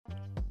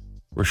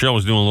Rochelle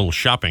was doing a little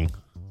shopping.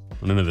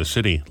 Went into the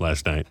city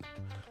last night.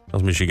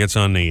 Tells me she gets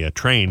on the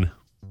train,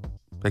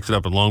 picks it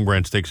up at Long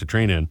Branch, takes the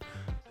train in.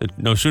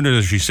 No sooner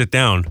does she sit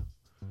down,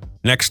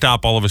 next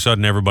stop, all of a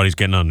sudden, everybody's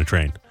getting on the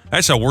train.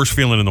 That's the worst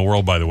feeling in the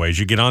world, by the way, is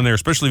you get on there,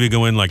 especially if you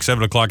go in like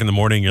 7 o'clock in the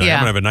morning. You're like, I'm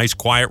going to have a nice,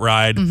 quiet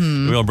ride.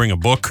 Maybe I'll bring a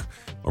book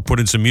or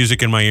put in some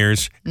music in my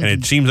ears, and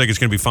it seems like it's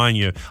going to be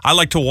fine. I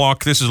like to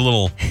walk. This is a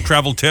little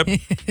travel tip.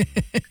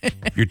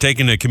 You're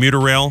taking a commuter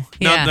rail.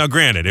 Now,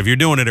 granted, if you're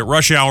doing it at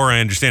rush hour, I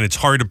understand it's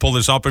hard to pull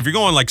this up. If you're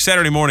going like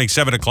Saturday morning,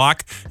 7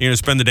 o'clock, you're going to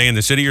spend the day in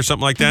the city or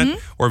something like that,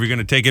 or if you're going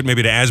to take it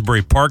maybe to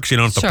Asbury Park, so you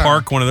don't have to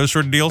park, one of those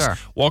sort of deals,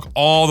 walk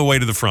all the way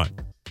to the front.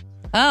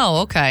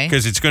 Oh, okay.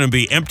 Because it's going to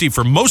be empty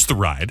for most of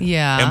the ride.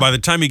 Yeah. And by the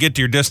time you get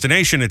to your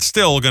destination, it's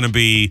still going to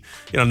be,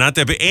 not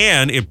that big.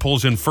 And it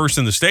pulls in first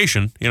in the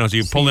station. So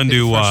you pull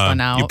into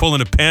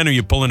Penn or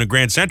you pull into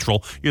Grand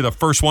Central, you're the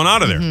first one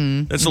out of there.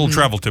 That's a little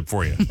travel tip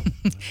for you.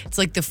 It's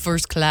like the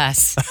first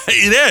class.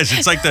 It is.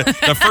 It's like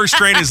the first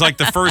train is like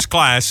the first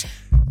class,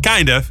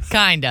 kind of.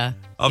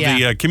 Of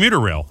the commuter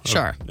rail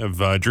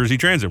of Jersey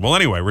Transit. Well,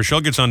 anyway, Rochelle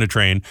gets on the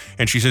train,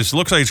 and she says,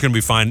 looks like it's going to be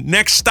fine.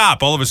 Next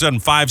stop, all of a sudden,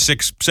 5,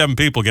 6, 7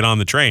 people get on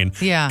the train.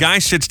 Yeah. Guy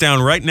sits down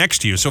right next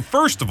to you. So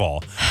first of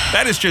all,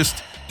 that is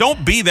just...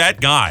 Don't be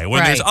that guy.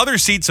 When there's other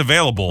seats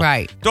available,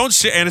 don't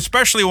sit, and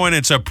especially when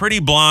it's a pretty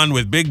blonde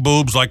with big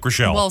boobs like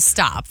Rochelle. Well,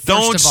 stop.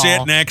 Don't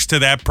sit next to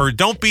that person.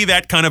 Don't be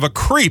that kind of a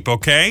creep,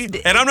 okay?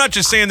 And I'm not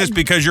just saying this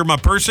because you're my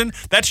person.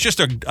 That's just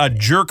a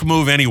jerk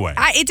move anyway.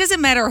 It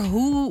doesn't matter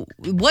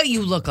what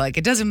you look like.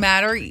 It doesn't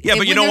matter. Yeah,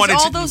 but you know what?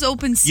 There's all those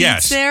open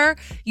seats there.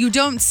 You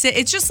don't sit.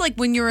 It's just like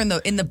when you're in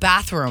the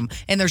bathroom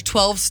and there's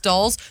 12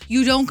 stalls.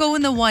 You don't go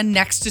in the one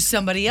next to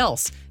somebody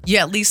else. You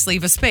at least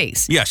leave a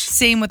space. Yes.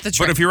 Same with the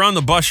train. But if you're on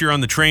the bus, you're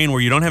on the train where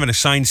you don't have an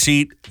assigned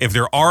seat, if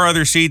there are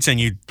other seats and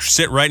you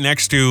sit right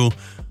next to,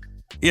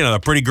 a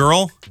pretty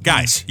girl,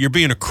 guys, you're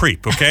being a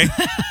creep, okay?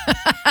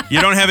 You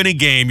don't have any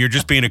game. You're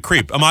just being a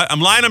creep. I'm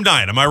lying, I'm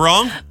dying. Am I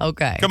wrong?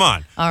 Okay. Come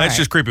on. That's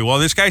just creepy. Well,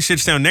 this guy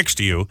sits down next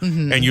to you,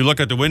 and you look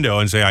at the window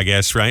and say, I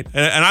guess, right?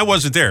 And I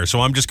wasn't there, so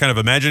I'm just kind of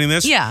imagining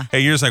this. Yeah. Hey,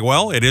 you're just like,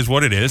 well, it is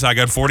what it is. I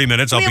got 40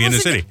 minutes. I'll be in the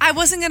city. I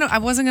wasn't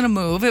gonna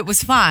move. It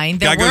was fine.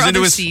 There were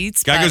other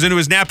seats. Guy goes into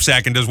his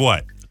knapsack and does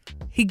what?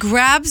 He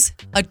grabs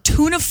a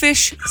tuna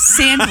fish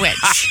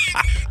sandwich.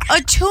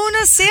 A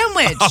tuna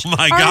sandwich. Oh,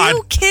 my God. Are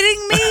you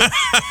kidding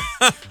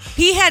me?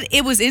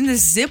 It was in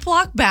this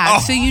Ziploc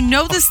bag, so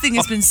this thing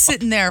has been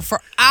sitting there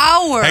for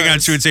hours. Hang on,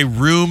 so it's a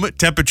room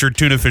temperature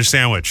tuna fish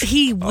sandwich.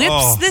 He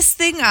whips this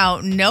thing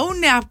out, no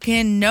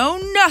napkin, no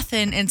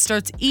nothing, and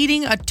starts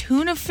eating a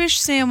tuna fish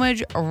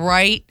sandwich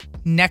right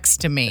next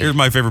to me. Here's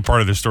my favorite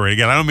part of the story.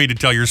 Again, I don't mean to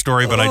tell your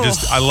story, but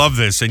I love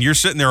this. And you're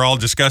sitting there all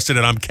disgusted,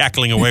 and I'm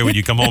cackling away when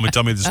you come home and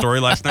tell me the story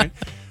last night.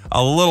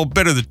 A little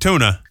bit of the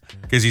tuna,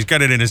 because he's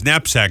got it in his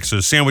knapsack, so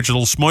the sandwich is a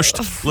little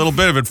smushed. A little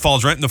bit of it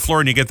falls right in the floor,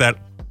 and you get that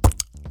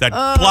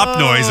plop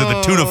noise of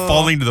the tuna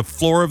falling to the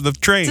floor of the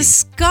train.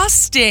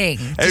 Disgusting.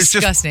 It's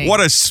just, what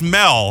a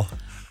smell.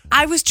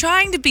 I was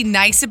trying to be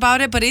nice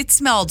about it, but it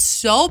smelled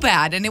so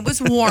bad, and it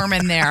was warm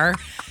in there.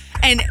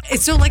 And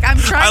so, I'm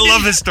trying. I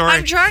love this story.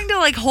 I'm trying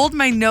to hold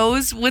my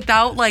nose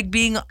without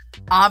being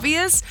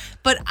obvious,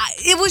 but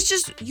it was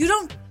just you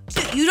don't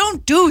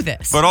do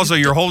this. But also,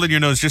 you're holding your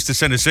nose just to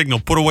send a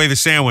signal. Put away the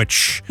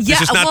sandwich. Yeah,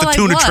 this is not the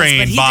tuna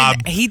train, but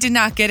Bob. He did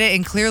not get it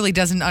and clearly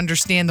doesn't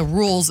understand the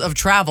rules of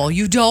travel.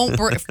 You don't.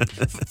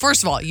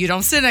 First of all, you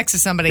don't sit next to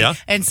somebody,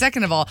 and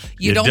second of all,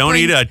 you don't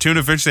eat a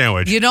tuna fish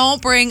sandwich. You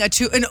don't bring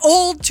an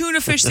old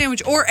tuna fish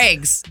sandwich or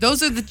eggs.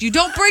 Those are you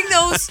don't bring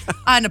those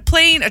on a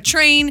plane, a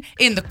train,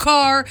 in the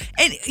car,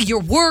 and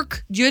your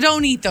work. You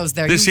don't eat those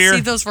there. You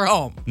save those for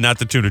home. Not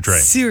the tuna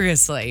train.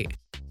 Seriously.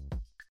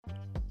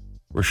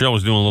 Rochelle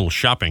was doing a little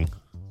shopping.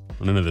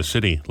 Went into the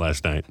city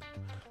last night.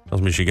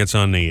 Tells me she gets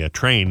on the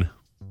train,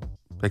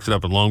 picks it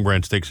up at Long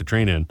Branch, takes the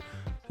train in.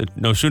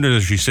 No sooner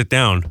does she sit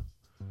down,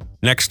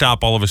 next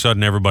stop, all of a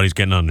sudden, everybody's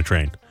getting on the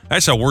train.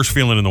 That's the worst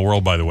feeling in the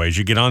world, by the way, is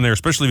you get on there,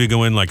 especially if you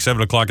go in like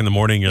 7 o'clock in the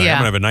morning. You're like, I'm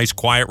going to have a nice,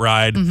 quiet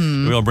ride.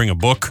 Maybe I'll bring a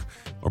book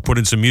or put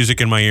in some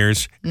music in my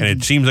ears, and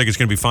it seems like it's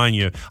going to be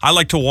fine. I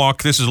like to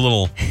walk. This is a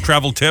little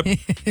travel tip.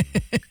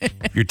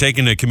 You're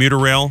taking a commuter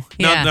rail.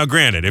 Now,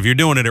 granted, if you're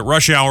doing it at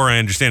rush hour, I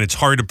understand it's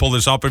hard to pull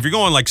this up. If you're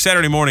going like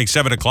Saturday morning,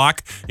 7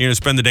 o'clock, you're going to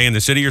spend the day in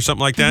the city or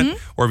something like that,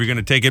 or if you're going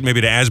to take it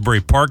maybe to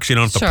Asbury Park, so you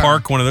don't have to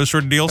park, one of those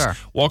sort of deals,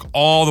 walk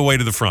all the way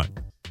to the front.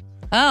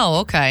 Oh,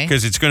 okay.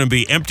 Because it's going to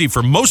be empty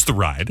for most of the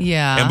ride.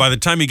 Yeah. And by the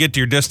time you get to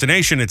your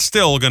destination, it's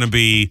still going to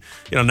be,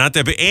 not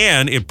that big.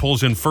 And it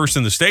pulls in first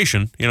in the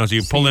station. So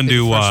you pull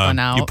into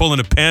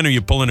Penn or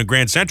you pull into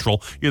Grand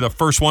Central, you're the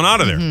first one out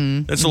of there.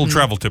 That's a little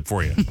travel tip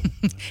for you.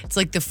 It's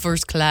like the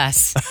first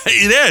class.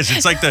 It is.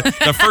 It's like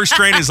the first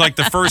train is like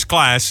the first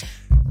class,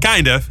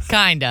 kind of.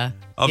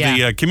 Of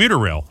the commuter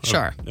rail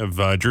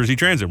of Jersey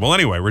Transit. Well,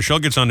 anyway, Rochelle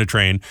gets on the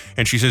train,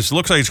 and she says,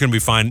 looks like it's going to be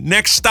fine.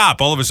 Next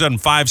stop, all of a sudden,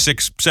 5,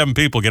 6, 7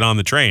 people get on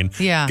the train.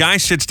 Yeah. Guy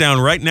sits down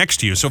right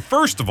next to you. So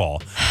first of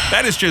all,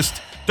 that is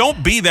just...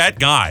 Don't be that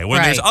guy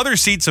when there's other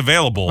seats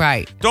available.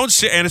 Right. Don't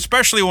sit, and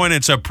especially when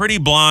it's a pretty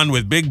blonde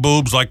with big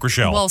boobs like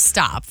Rochelle. Well,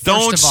 stop.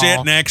 Don't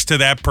sit next to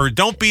that person.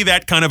 Don't be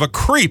that kind of a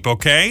creep,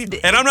 okay?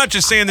 And I'm not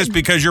just saying this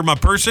because you're my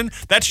person.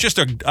 That's just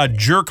a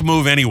jerk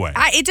move anyway.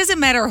 It doesn't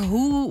matter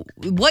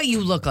what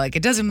you look like.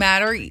 It doesn't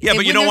matter. Yeah,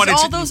 but you know what?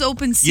 All those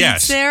open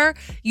seats there,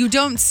 you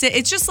don't sit.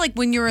 It's just like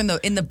when you're in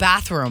the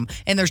bathroom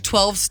and there's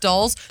 12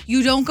 stalls.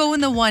 You don't go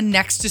in the one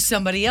next to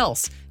somebody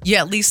else. You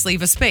at least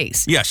leave a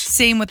space. Yes.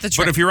 Same with the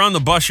train. But if you're on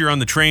the bus, you're on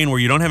the train where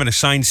you don't have an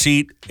assigned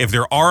seat, if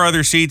there are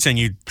other seats and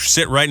you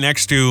sit right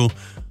next to,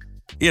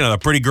 a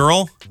pretty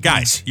girl,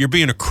 guys, you're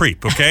being a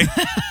creep, okay?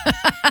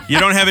 You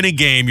don't have any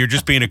game. You're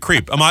just being a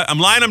creep. I'm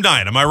lying, I'm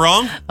dying. Am I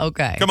wrong?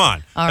 Okay. Come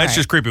on. That's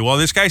just creepy. Well,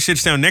 this guy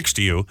sits down next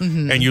to you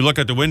and you look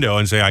at the window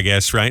and say, I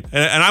guess, right?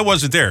 And I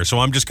wasn't there, so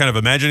I'm just kind of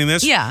imagining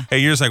this. Yeah.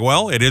 And you're just like,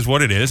 well, it is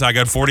what it is. I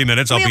got 40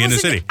 minutes. I'll be in the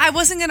city. I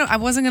wasn't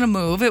gonna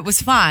move. It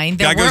was fine.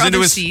 There were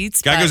other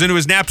seats. Guy goes into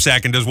his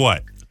knapsack and does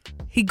what?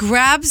 He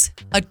grabs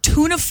a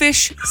tuna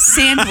fish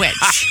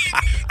sandwich.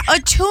 A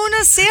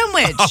tuna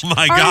sandwich. Oh,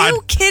 my God. Are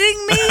you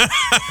kidding me?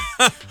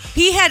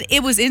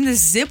 It was in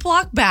this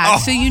Ziploc bag,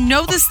 so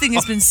this thing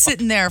has been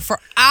sitting there for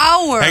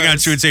hours. Hang on,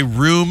 so it's a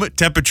room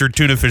temperature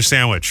tuna fish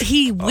sandwich.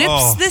 He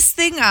whips this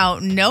thing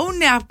out, no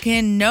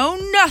napkin, no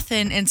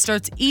nothing, and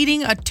starts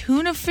eating a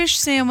tuna fish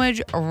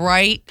sandwich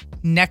right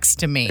next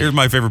to me. Here's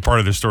my favorite part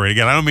of the story.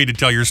 Again, I don't mean to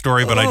tell your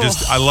story, but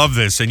I love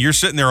this. And you're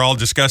sitting there all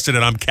disgusted,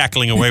 and I'm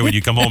cackling away when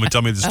you come home and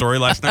tell me the story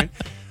last night.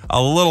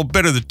 A little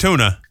bit of the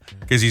tuna,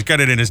 because he's got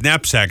it in his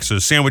knapsack, so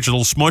the sandwich is a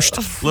little smushed.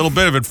 A little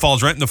bit of it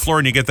falls right in the floor,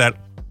 and you get that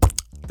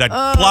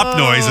plop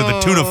noise of the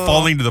tuna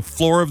falling to the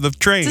floor of the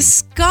train.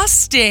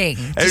 Disgusting.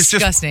 It's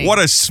just, what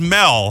a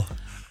smell.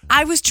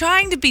 I was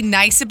trying to be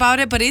nice about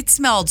it, but it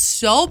smelled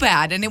so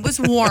bad, and it was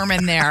warm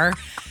in there.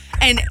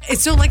 And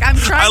so, I'm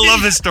trying. I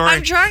love this story.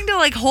 I'm trying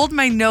to hold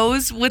my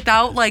nose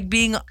without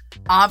being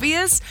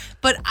obvious,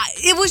 but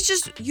it was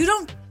just you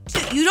don't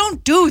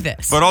do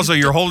this. But also,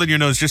 you're holding your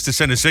nose just to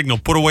send a signal.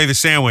 Put away the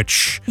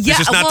sandwich. Yeah,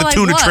 this is not the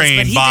tuna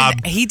train,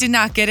 Bob. He did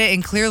not get it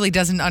and clearly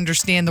doesn't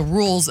understand the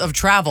rules of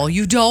travel.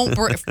 You don't.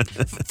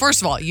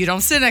 First of all, you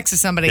don't sit next to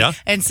somebody,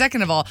 and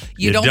second of all,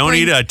 you don't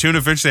eat a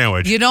tuna fish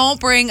sandwich. You don't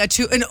bring an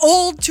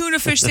old tuna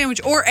fish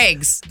sandwich or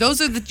eggs.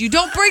 You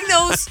don't bring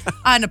those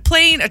on a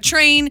plane, a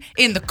train,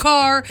 in the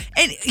car,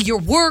 and your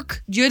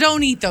work. You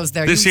don't eat those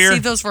there. You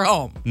save those for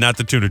home. Not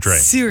the tuna train.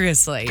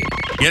 Seriously.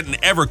 Getting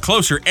ever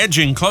closer,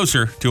 edging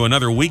closer to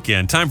another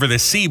weekend. Time for the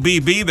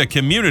CBB, the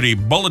Community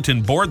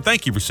Bulletin Board.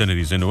 Thank you for sending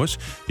these into us.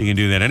 You can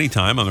do that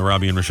anytime on the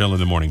Robbie and Rochelle in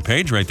the Morning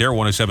page right there,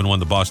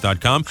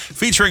 1071theboss.com,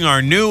 featuring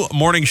our new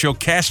morning show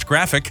cast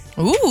graphic.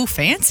 Ooh,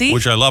 fancy.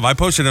 Which I love. I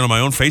posted it on my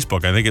own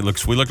Facebook. I think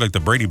we look like the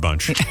Brady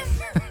Bunch.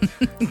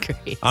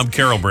 Great. I'm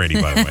Carol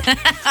Brady, by the way.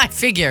 I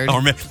figured.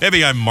 Or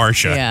maybe I'm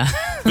Marsha. Yeah.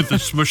 With the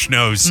smush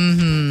nose.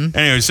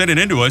 Anyway, send it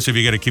into us. If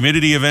you got a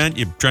community event,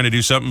 you're trying to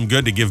do something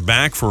good to give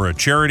back for a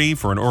charity,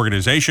 for an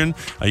organization,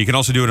 you can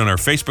also do it on our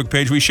Facebook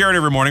page. We share it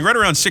every morning, right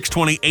around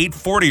 6:20,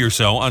 8:40 or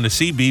so on the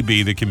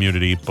CBB, the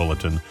Community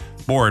Bulletin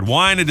Board.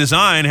 Wine and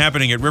Design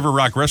happening at River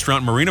Rock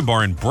Restaurant Marina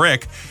Bar in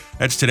Brick.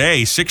 That's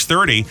today,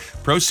 6:30.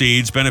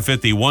 Proceeds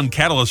benefit the One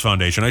Catalyst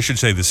Foundation. I should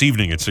say this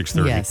evening at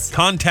 6:30. Yes.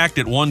 Contact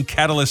at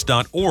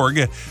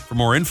onecatalyst.org for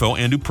more info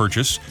and to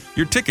purchase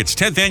your tickets.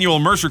 10th Annual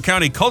Mercer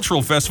County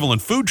Cultural Festival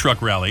and Food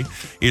Truck Rally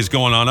is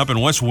going on up in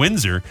West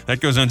Windsor.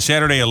 That goes on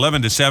Saturday,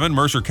 11 to 7.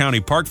 Mercer County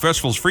Park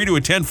Festival's free to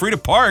attend, free to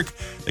park.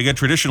 They got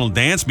traditional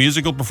dance,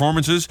 musical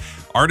performances,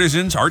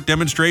 artisans, art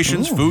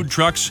demonstrations, food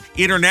trucks,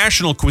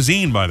 international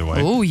cuisine, by the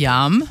way. Oh,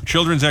 yum.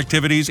 Children's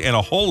activities, and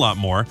a whole lot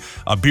more.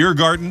 A beer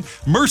garden,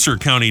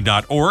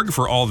 mercercounty.org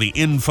for all the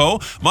info.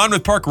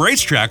 Monmouth Park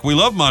Racetrack. We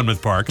love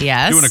Monmouth Park.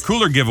 Yes. Doing a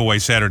cooler giveaway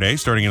Saturday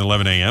starting at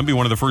 11 a.m. Be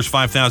one of the first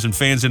 5,000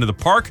 fans into the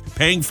park,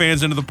 paying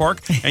fans into the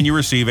park, and you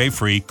receive a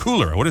free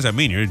cooler. What does that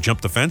mean? You're going to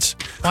jump the fence?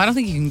 Well, I don't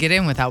think you can get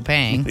in without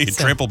paying. You're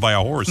trampled by a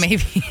horse.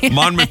 Maybe.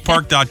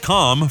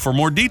 MonmouthPark.com for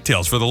more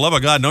details. For the love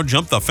of God, don't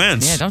jump the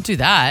fence. Yeah, don't do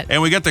that.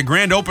 And we got the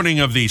grand opening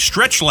of the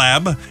Stretch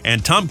Lab,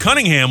 and Tom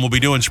Cunningham will be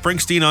doing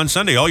Springsteen on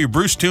Sunday. All your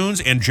Bruce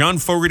tunes and John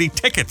Fogerty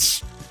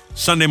tickets.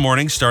 Sunday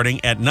morning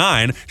starting at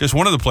 9. Just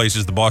one of the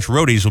places the Boss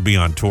Roadies will be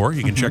on tour.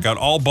 You can check out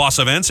all Boss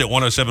events at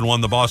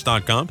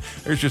 1071theboss.com.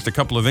 There's just a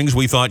couple of things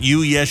we thought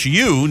you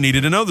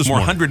needed to know this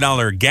morning. More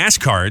 $100 gas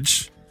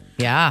cards.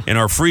 Yeah. And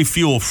our free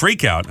fuel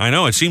freakout. I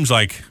know it seems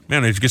like,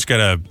 man, it's just got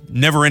a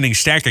never-ending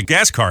stack of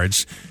gas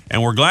cards,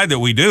 and we're glad that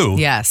we do.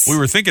 Yes. We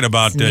were thinking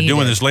about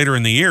doing this later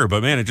in the year,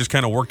 but man, it just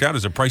kind of worked out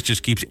as the price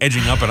just keeps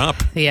edging up and up.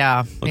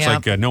 Yeah. Looks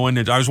like no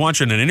one. I was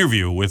watching an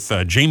interview with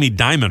Jamie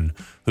Dimon,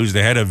 who's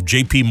the head of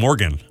J.P.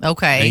 Morgan.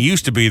 Okay. And he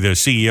used to be the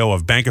CEO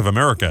of Bank of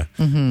America.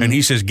 Mm-hmm. And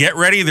he says, get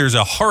ready, there's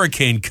a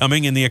hurricane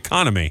coming in the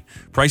economy.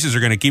 Prices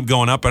are going to keep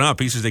going up and up.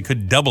 He says they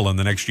could double in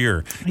the next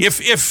year if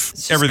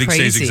everything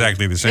stays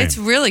exactly the same. It's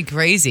really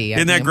crazy.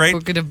 Isn't that great? We're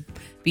going to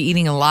be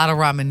eating a lot of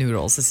ramen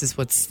noodles. This is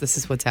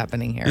what's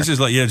happening here. This is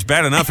like, it's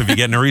bad enough if you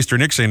get Nor'easter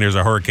Nick saying there's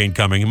a hurricane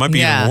coming. It might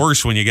be even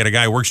worse when you get a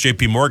guy who works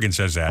J.P. Morgan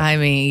says that. I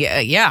mean,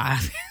 yeah.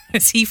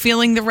 Is he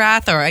feeling the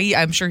wrath, or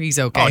I'm sure he's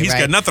okay? Oh, he's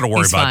got nothing to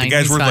worry about. Fine. The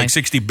guy's worth like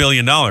 $60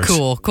 billion.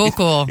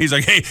 Cool. He's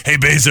like, hey,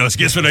 Bezos,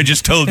 guess what I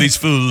just told these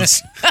fools?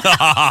 Is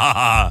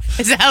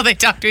that how they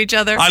talk to each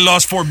other? I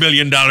lost $4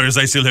 billion. I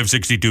still have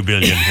 $62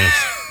 billion.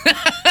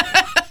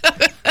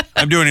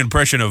 I'm doing an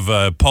impression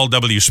of Paul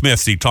W.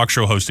 Smith, the talk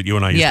show host that you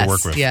and I used to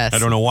work with. Yes. I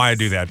don't know why I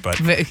do that, but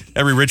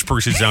every rich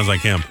person sounds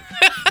like him.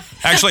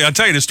 Actually, I'll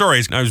tell you the story.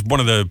 I was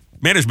one of the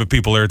management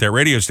people there at that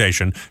radio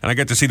station, and I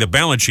got to see the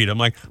balance sheet. I'm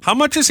like, how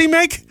much does he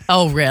make?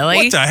 Oh, really?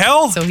 What the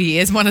hell? So he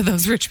is one of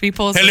those rich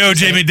people? Hello,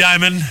 Jamie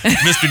Dimon,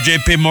 Mr.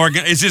 J.P.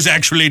 Morgan. Is this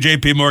actually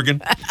J.P. Morgan?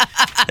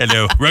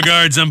 Hello.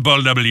 Regards, I'm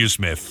Paul W.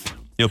 Smith.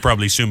 He'll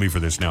probably sue me for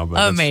this now.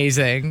 But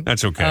amazing.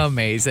 That's okay.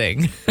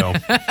 Amazing. So,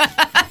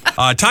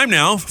 time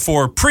now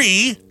for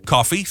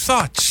pre-coffee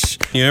thoughts.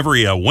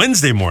 Every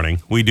Wednesday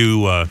morning, we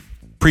do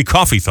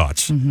pre-coffee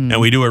thoughts,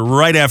 and we do it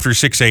right after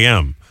 6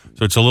 a.m.,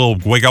 so it's a little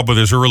wake up with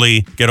us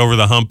early, get over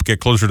the hump, get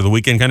closer to the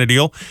weekend kind of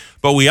deal.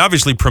 But we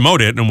obviously promote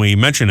it and we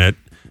mention it.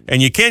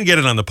 And you can get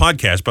it on the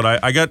podcast.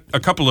 But I got a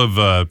couple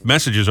of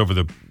messages over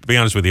to be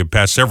honest with you,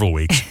 past several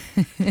weeks.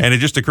 And it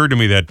just occurred to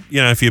me that,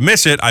 if you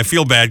miss it, I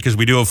feel bad because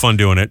we do have fun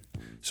doing it.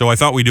 So I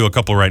thought we'd do a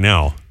couple right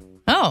now.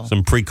 Oh.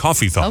 Some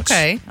pre-coffee thoughts.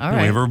 Okay, all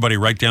right. We have everybody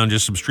write down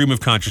just some stream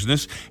of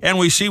consciousness, and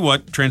we see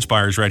what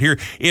transpires right here.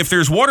 If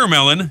there's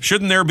watermelon,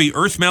 shouldn't there be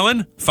earth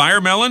melon, fire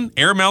melon,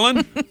 air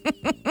melon?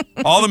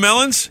 All the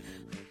melons?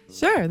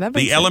 Sure, that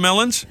makes sense. The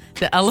Elemelons?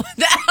 The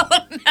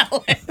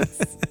Elemelons.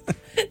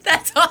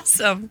 That's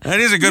awesome. That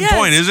is a good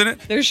point, isn't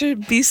it? There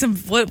should be some,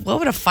 what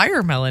would a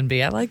fire melon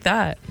be? I like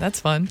that. That's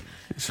fun.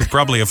 This is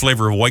probably a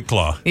flavor of White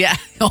Claw. Yeah.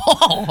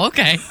 Oh,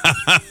 okay.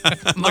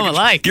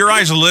 Look, your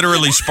eyes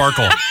literally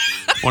sparkle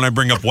when I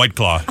bring up White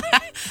Claw.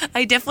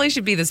 I definitely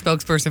should be the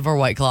spokesperson for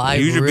White Claw.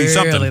 You should really be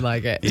something.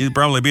 Like it. You'd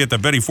probably be at the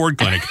Betty Ford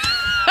Clinic.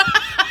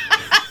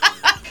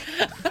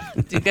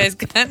 Do you guys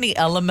got any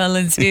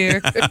Elemelons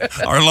here?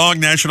 Our long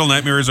national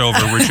nightmare is over.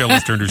 Rochelle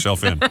has turned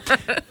herself in.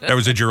 That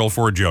was a Gerald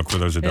Ford joke for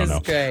those that don't know.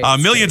 Great.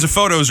 Millions of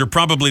photos are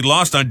probably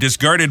lost on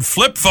discarded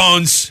flip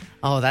phones.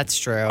 Oh, that's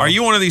true. Are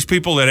you one of these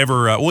people that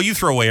ever, you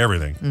throw away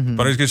everything. Mm-hmm.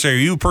 But I was going to say, are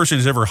you a person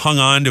who's ever hung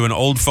on to an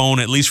old phone,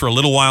 at least for a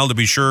little while, to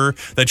be sure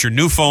that your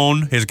new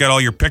phone has got all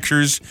your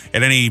pictures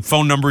and any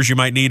phone numbers you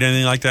might need,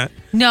 anything like that?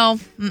 No.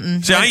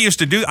 See, I used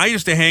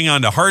to hang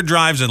on to hard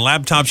drives and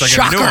laptops. I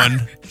got a new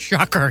one.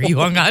 Shocker. You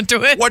hung on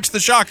to it? What's the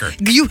shocker?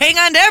 You hang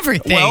on to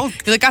everything. Well,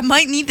 you're like, I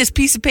might need this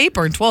piece of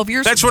paper in 12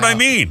 years That's what I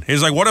mean.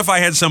 It's like, what if I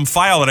had some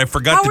file that I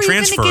forgot to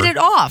transfer? How are you going to get it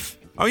off?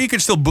 Oh, you can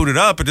still boot it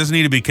up. It doesn't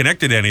need to be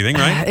connected to anything,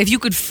 right? If you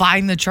could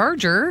find the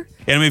charger.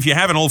 And I mean, if you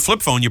have an old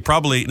flip phone, you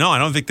probably... No, I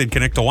don't think they'd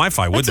connect to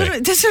Wi-Fi, would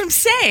they? That's what I'm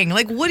saying.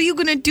 Like, what are you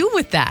going to do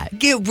with that?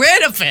 Get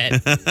rid of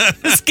it.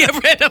 Just get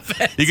rid of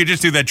it. You could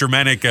just do that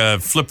dramatic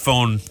flip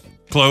phone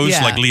close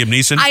like Liam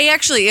Neeson. I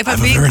actually, if I'm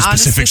being honest with you... I have a very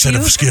specific set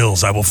of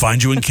skills. I will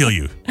find you and kill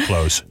you.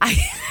 Close.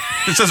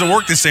 This doesn't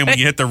work the same when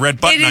you hit the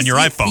red button on your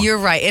iPhone. You're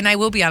right. And I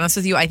will be honest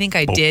with you. I think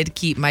I did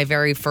keep my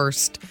very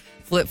first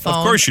flip phone.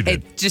 Of course you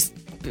did.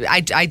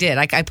 I did.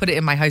 I put it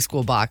in my high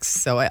school box.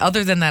 So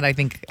other than that, I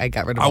think I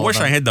got rid of it. I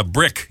wish I had the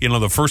brick,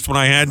 the first one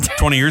I had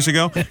 20 years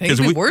ago. Because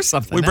we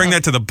bring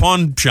that to the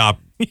pawn shop,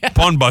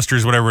 pawn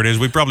busters, whatever it is.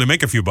 We'd probably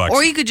make a few bucks.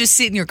 Or you could just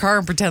sit in your car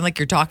and pretend like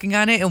you're talking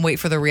on it and wait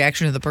for the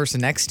reaction of the person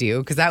next to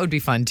you, because that would be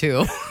fun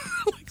too.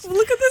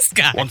 Look at this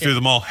guy. Walk through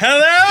the mall.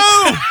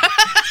 Hello!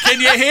 Can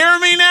you hear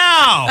me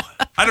now?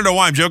 I don't know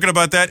why I'm joking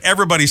about that.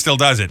 Everybody still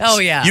does it. Oh,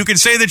 yeah. You can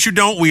say that you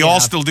don't. We all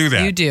still do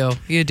that.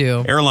 You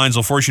do. Airlines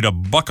will force you to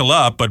buckle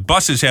up, but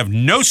buses have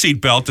no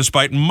seatbelt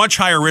despite much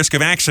higher risk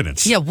of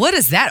accidents. Yeah, what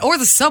is that? Or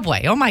the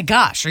subway. Oh, my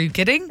gosh. Are you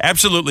kidding?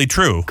 Absolutely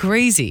true.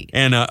 Crazy.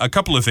 And a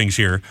couple of things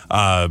here.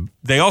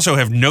 They also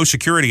have no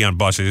security on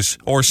buses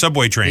or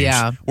subway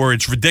trains, where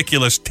it's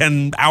ridiculous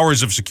 10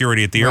 hours of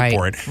security at the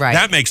airport. Right.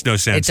 That makes no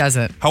sense. It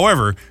doesn't.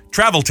 However,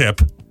 travel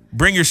tip,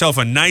 bring yourself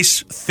a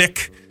nice,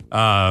 thick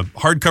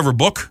hardcover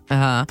book,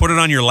 put it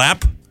on your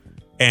lap,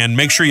 and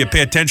make sure you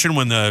pay attention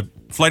when the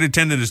flight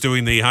attendant is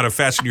doing the how to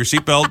fasten your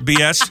seatbelt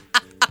BS.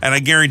 And I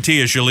guarantee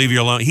you she'll leave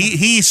you alone.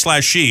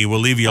 He/she will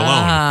leave you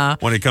alone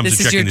when it comes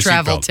to checking the seatbelt. This is your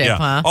travel tip,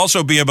 huh?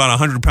 Also be about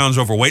 100 pounds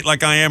overweight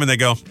like I am, and they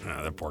go,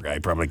 that poor guy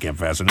probably can't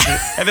fasten it.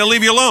 And they'll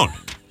leave you alone.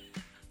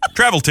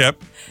 Travel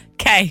tip.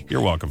 Okay.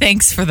 You're welcome.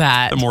 Thanks for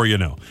that. The more you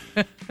know.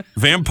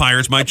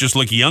 Vampires might just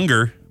look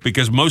younger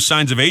because most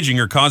signs of aging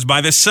are caused by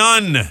the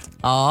sun.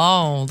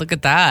 Oh, look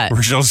at that.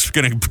 Rochelle's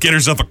going to get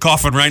herself a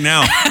coffin right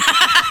now.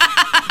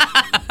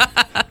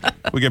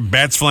 We get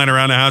bats flying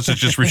around the house. It's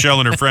just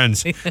Rochelle and her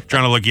friends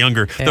trying to look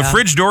younger. Yeah. The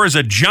fridge door is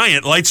a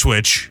giant light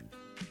switch.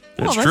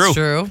 That's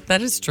true.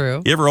 That is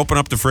true. You ever open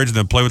up the fridge and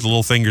then play with the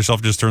little thing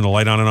yourself, just turn the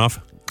light on and off?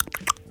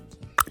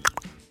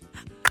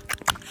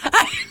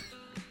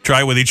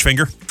 Try it with each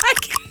finger.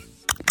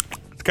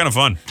 It's kind of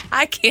fun.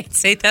 I can't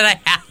say that I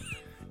have.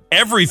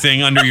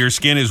 Everything under your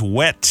skin is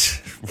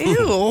wet.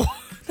 Ew.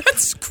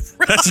 That's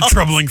gross. That's a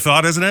troubling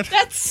thought, isn't it?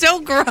 That's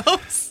so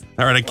gross.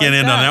 All right, I can't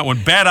end on that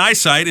one. Bad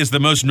eyesight is the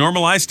most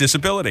normalized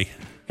disability.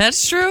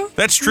 That's true.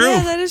 That's true.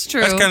 Yeah, that is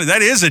true.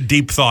 That is a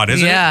deep thought,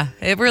 isn't it? Yeah,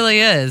 it really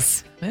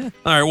is. Yeah.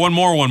 All right, one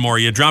more.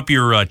 You drop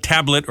your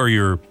tablet or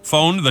your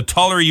phone. The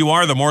taller you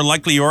are, the more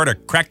likely you are to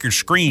crack your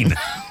screen.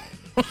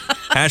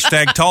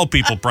 Hashtag tall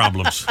people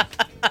problems.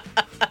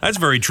 That's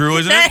very true,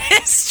 isn't it? That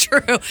is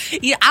true.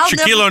 Yeah,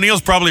 Shaquille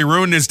O'Neal's probably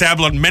ruined his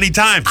tablet many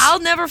times. I'll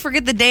never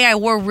forget the day I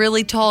wore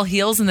really tall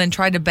heels and then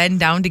tried to bend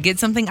down to get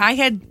something. I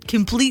had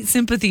complete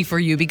sympathy for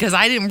you because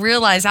I didn't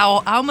realize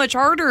how much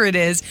harder it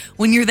is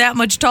when you're that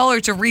much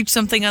taller to reach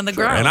something on the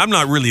ground. And I'm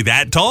not really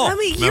that tall. I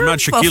mean, I'm not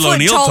Shaquille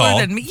O'Neal taller tall.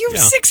 than me. You're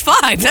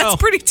 6'5". That's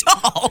pretty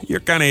tall. You're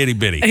kind of itty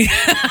bitty.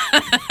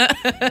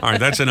 All right,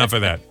 that's enough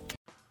of that.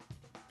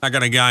 I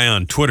got a guy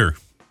on Twitter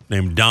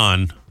named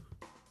Don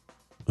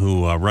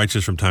who writes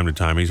us from time to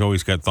time. He's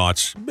always got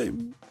thoughts.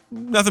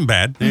 Nothing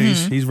bad.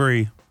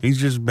 Mm-hmm. He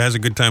just has a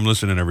good time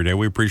listening every day.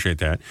 We appreciate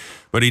that.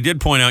 But he did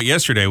point out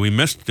yesterday we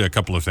missed a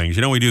couple of things.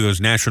 You know, we do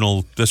those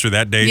national this or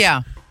that days.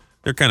 Yeah.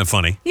 They're kind of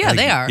funny. Yeah,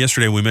 they are.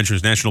 Yesterday we mentioned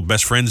it was National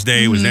Best Friends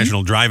Day. It was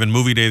National Drive-In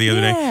Movie Day the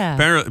other day.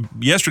 Apparently,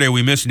 yesterday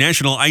we missed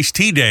National Iced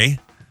Tea Day,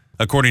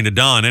 according to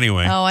Don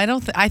anyway. Oh,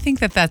 I think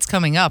that's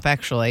coming up,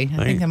 actually.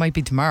 I think that might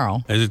be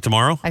tomorrow. Is it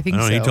tomorrow? I think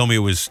so. He told me it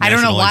was I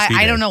National don't know why. Iced Tea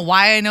Day. I don't know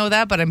why I know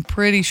that, but I'm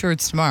pretty sure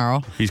it's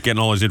tomorrow. He's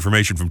getting all his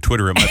information from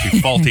Twitter. It might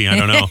be faulty. I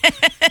don't know.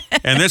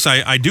 And this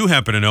I do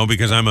happen to know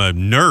because I'm a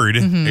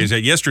nerd, is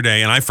that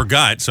yesterday, and I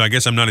forgot, so I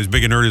guess I'm not as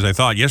big a nerd as I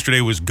thought.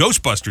 Yesterday was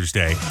Ghostbusters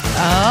Day.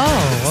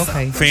 Oh,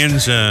 okay.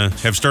 Fans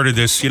have started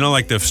this,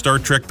 like the Star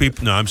Trek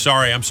people. No, I'm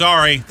sorry.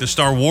 The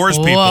Star Wars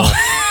people.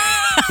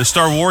 The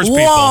Star Wars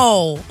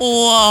people.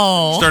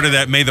 Whoa. Started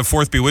that May the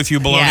 4th be with you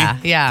baloney.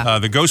 Yeah.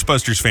 The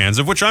Ghostbusters fans,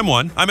 of which I'm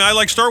one. I mean, I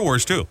like Star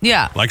Wars too.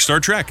 Yeah. Like Star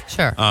Trek.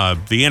 Sure.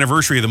 The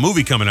anniversary of the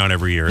movie coming out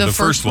every year. The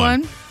first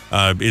one?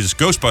 Is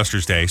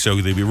Ghostbusters Day. So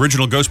the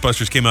original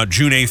Ghostbusters came out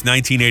June 8th,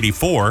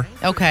 1984.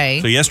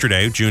 Okay. So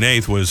yesterday, June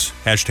 8th, was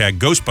hashtag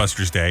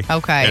Ghostbusters Day.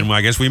 Okay. And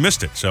I guess we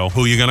missed it. So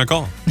who are you going to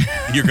call?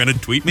 You're going to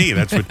tweet me.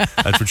 That's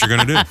what you're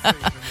going to do.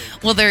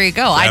 Well, there you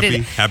go.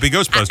 Happy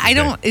Ghostbusters Day. I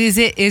don't. Is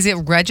it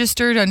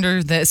registered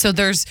under the? So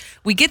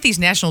we get these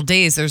national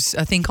days. There's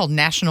a thing called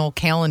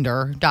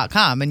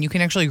nationalcalendar.com, and you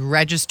can actually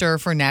register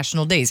for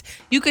national days.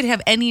 You could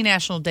have any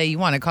national day you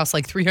want. It costs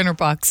like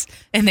 $300,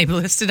 and they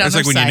list it on their site.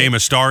 It's like when you name a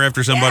star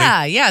after somebody.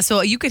 Yeah.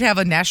 So you could have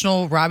a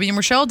National Robbie and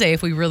Rochelle Day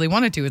if we really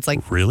wanted to. It's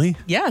like really.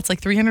 Yeah, it's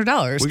like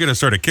 $300. We got to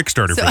start a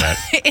Kickstarter for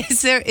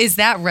that. Is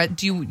that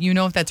do you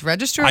know if that's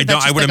registered? I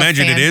don't. I would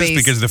imagine it is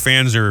because the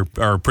fans are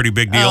a pretty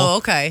big deal. Oh,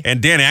 okay.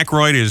 And Dan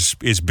Aykroyd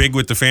is big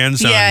with the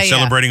fans on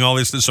celebrating all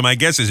this. So my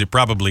guess is it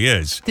probably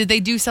is. Did they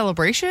do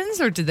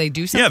celebrations or did they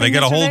do something? Yeah, they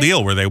got a whole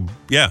deal where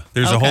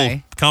there's a whole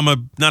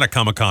not a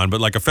Comic-Con, but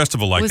like a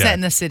festival like that. Was that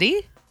in the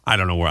city? I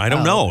don't know where. I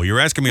don't know. You're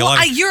asking me a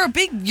lot. You're a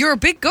big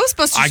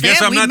Ghostbusters fan. I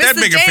guess I'm not that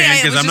big a fan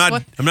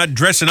because I'm not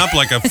dressing up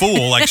like a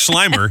fool like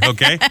Slimer.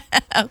 Okay.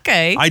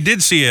 Okay. I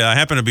did see. I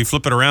happened to be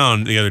flipping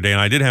around the other day,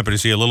 and I did happen to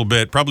see a little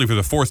bit, probably for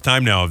the fourth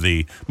time now, of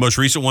the most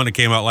recent one that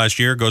came out last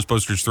year,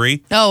 Ghostbusters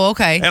 3. Oh,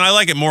 okay. And I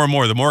like it more and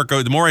more. The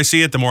more I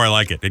see it, the more I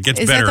like it. It gets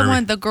better. Is that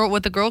the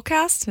one the girl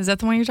cast? Is that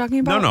the one you're talking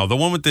about? No, the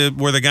one with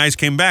where the guys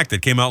came back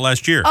that came out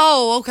last year.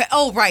 Oh, okay.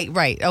 Oh,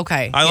 right.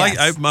 Okay.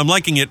 I'm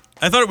liking it.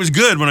 I thought it was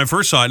good when I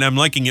first saw it, and I'm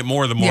liking it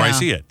more the more I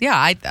see it. Yeah,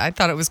 I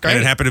thought it was great.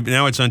 And it happened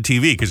now it's on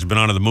TV because it's been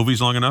on the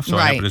movies long enough, so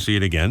I happen to see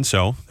it again.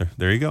 So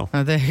there you go.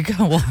 Oh, there you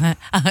go. Well,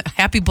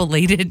 happy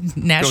belated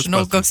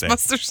National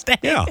Ghostbusters Day.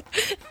 Yeah,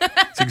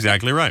 that's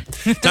exactly right.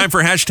 Time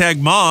for hashtag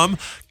Mom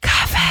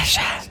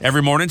Confession.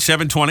 Every morning,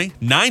 7:20,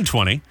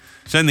 9:20.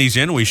 Send these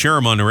in. We share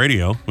them on the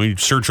radio. We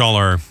search all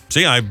our...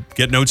 See, I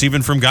get notes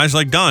even from guys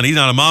like Don. He's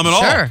not a mom at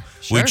all. Sure.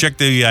 We check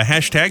the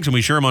hashtags and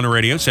we share them on the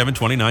radio,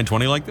 7:20,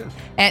 9:20, like this.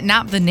 At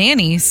Not the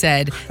Nanny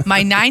said,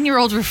 my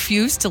 9-year-old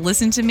refused to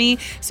listen to me,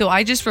 so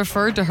I just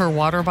referred to her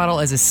water bottle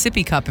as a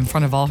sippy cup in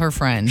front of all her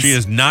friends. She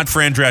is not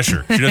Fran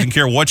Drescher. She doesn't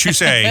care what you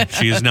say.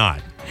 She is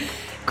not.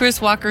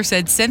 Chris Walker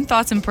said, send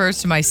thoughts and prayers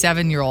to my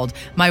 7-year-old.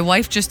 My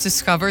wife just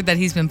discovered that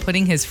he's been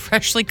putting his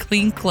freshly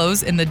cleaned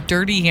clothes in the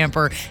dirty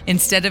hamper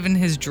instead of in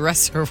his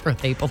dresser where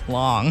they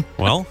belong.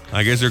 Well,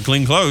 I guess they're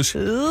clean clothes.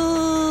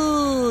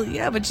 Ooh,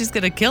 yeah, but she's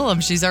going to kill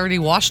him. She's already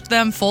washed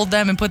them, folded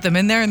them, and put them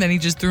in there, and then he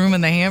just threw them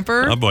in the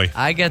hamper. Oh, boy.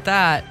 I get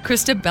that.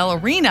 Krista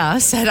Ballerina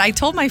said, I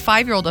told my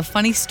 5-year-old a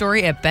funny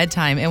story at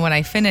bedtime, and when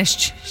I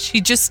finished,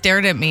 she just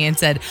stared at me and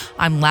said,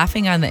 I'm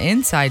laughing on the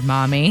inside,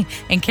 Mommy,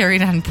 and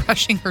carried on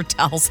brushing her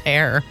doll's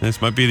hair.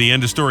 This might be the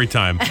end of story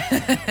time.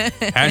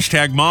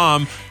 Hashtag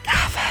Mom.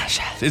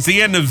 It's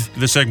the end of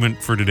the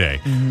segment for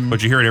today.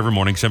 But you hear it every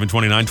morning,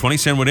 7:20, 9:20.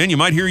 Send one in. You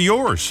might hear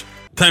yours.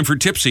 Time for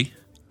Tipsy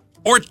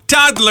or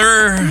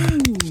Toddler.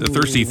 It's a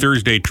Thirsty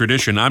Thursday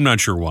tradition. I'm not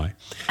sure why.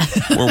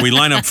 Where we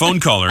line up phone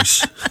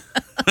callers.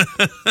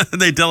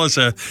 They tell us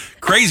a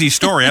crazy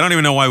story. I don't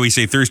even know why we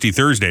say Thirsty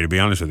Thursday, to be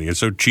honest with you. It's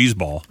so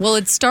cheeseball. Well,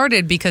 it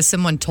started because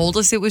someone told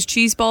us it was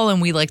cheeseball,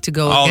 and we like to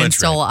go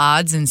against all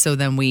odds. And so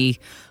then we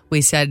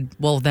said,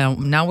 well,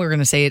 now we're going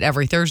to say it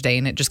every Thursday,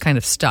 and it just kind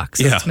of stuck.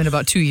 So it's been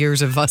about 2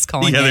 years of us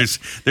calling it.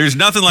 There's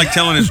nothing like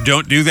telling us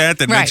don't do that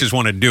makes us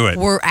want to do it.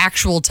 We're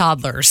actual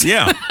toddlers.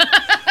 Yeah.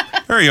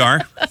 There you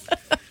are.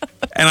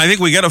 And I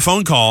think we got a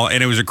phone call,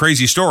 and it was a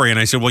crazy story. And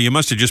I said, well, you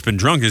must have just been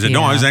drunk. He said,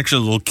 no, I was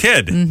actually a little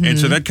kid. And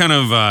so that kind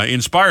of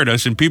inspired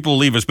us. And people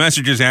leave us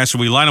messages, ask, so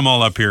we line them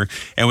all up here.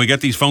 And we got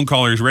these phone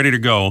callers ready to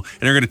go. And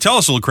they're going to tell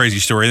us a little crazy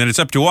story. And then it's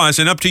up to us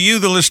and up to you,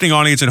 the listening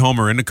audience at home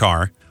or in the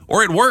car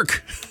or at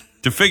work,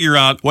 to figure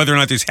out whether or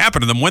not this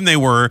happened to them when they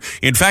were,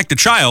 in fact, a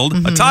child,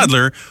 a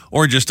toddler,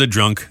 or just a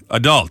drunk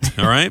adult.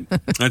 All right?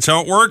 That's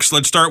how it works.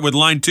 Let's start with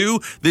line 2.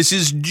 This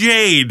is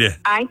Jade.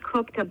 I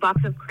cooked a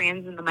box of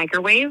crayons in the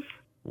microwave.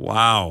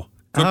 Wow.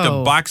 Cooked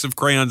a box of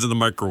crayons in the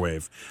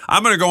microwave.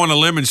 I'm going to go on a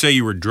limb and say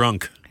you were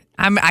drunk.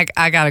 I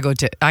gotta go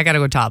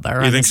toddler. You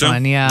on think this so?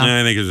 One, yeah.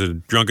 I think it was a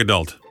drunk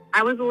adult.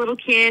 I was a little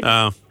kid.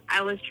 Oh.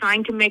 I was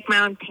trying to make my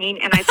own paint,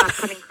 and I thought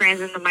putting crayons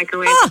in the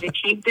microwave would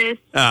achieve this.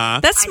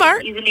 That's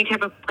smart. I didn't use any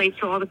type of place,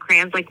 so all the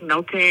crayons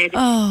melted.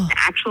 Oh. The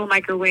actual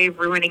microwave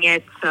ruining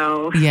it.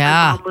 So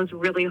Yeah. my mom was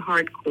really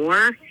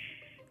hardcore,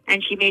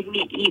 and she made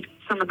me eat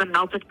some of the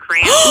melted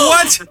crayons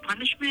What? as a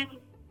punishment,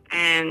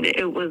 and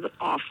it was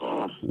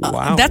awful.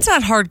 Wow. That's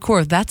not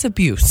hardcore. That's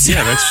abuse.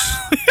 Yeah, that's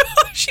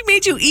She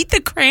made you eat the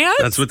crayons?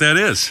 that's what that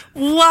is.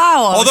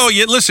 Wow. Although,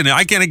 listen,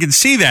 I can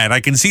see that. I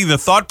can see the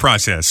thought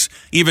process,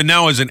 even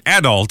now as an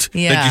adult, that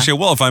Yeah. you say,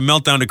 well, if I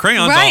melt down to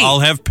crayons, Right.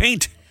 I'll have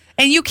paint.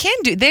 And you can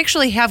they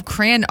actually have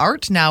crayon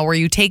art now where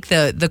you take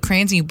the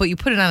crayons and you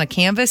put it on a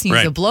canvas and use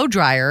Right. a blow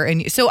dryer.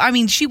 And so, I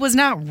mean, she was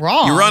not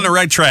wrong. You were on the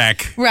right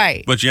track.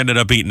 Right. But you ended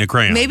up eating the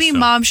crayons. Maybe so.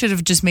 mom should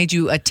have just made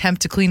you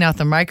attempt to clean out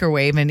the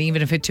microwave. And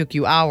even if it took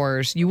you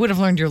hours, you would have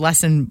learned your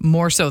lesson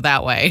more so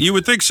that way. You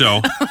would think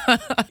so.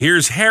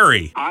 Here's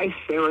Harry. I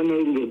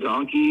serenaded a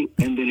donkey,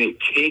 and then it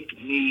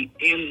kicked me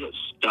in the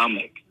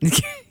stomach.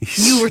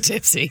 You were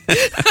tipsy.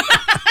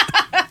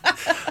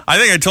 I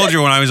think I told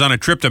you when I was on a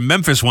trip to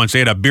Memphis once, they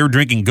had a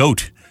beer-drinking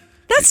goat.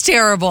 That's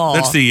terrible.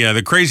 That's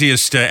the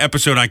craziest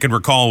episode I can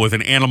recall with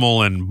an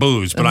animal and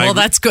booze. But well,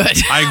 that's good.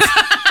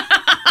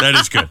 That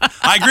is good.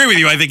 I agree with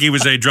you. I think he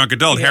was a drunk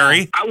adult.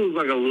 Harry? I was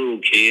like a little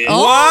kid.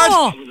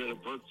 Oh. I was at a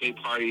birthday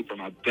party for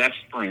my best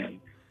friend,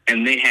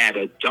 and they had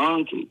a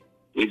donkey,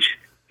 which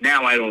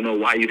now I don't know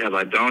why you'd have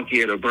a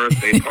donkey at a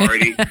birthday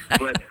party,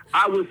 but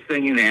I was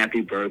singing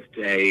happy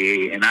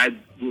birthday, and I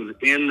was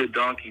in the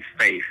donkey's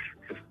face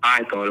because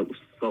I thought it was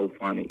so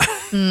funny.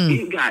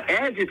 He got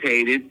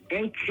agitated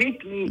and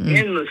kicked me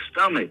in the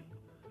stomach.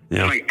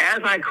 Yeah. Like, as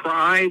I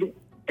cried,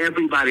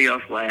 everybody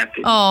else laughed at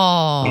me,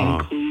 Oh.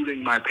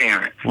 including my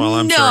parents. Well,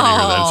 I'm sorry to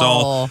hear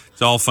that.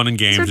 It's all fun and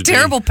games. They're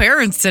terrible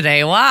parents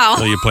today. Wow.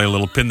 So you play a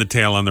little pin the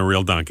tail on the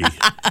real donkey.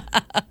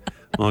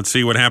 Well, let's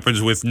see what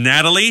happens with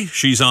Natalie.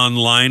 She's on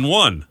line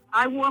 1.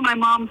 I wore my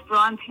mom's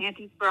bra and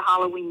panties for a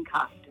Halloween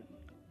costume.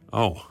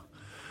 Oh,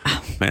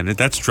 man,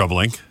 that's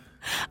troubling.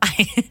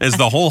 As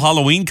the whole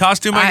Halloween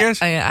costume, I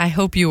guess? I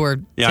hope you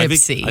were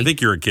tipsy. I think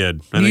you're a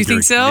kid. You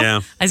think so?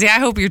 Yeah. I say, I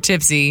hope you're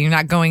tipsy. You're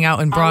not going out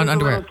in bra and I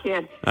was underwear. a little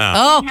kid. Oh.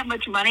 I didn't have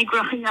much money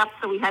growing up,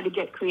 so we had to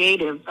get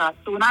creative.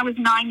 So when I was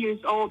 9 years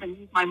old and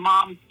used my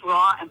mom's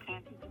bra and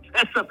panties to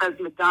dress up as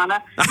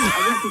Madonna,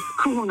 I went to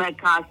school in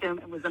that costume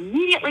and was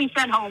immediately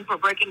sent home for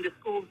breaking the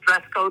school's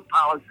dress code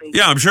policy.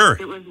 Yeah, I'm sure.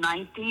 It was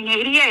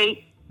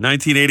 1988.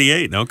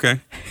 1988.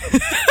 Okay.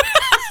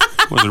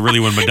 Wasn't really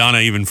when Madonna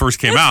even first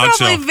came out. It's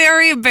probably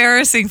very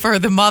embarrassing for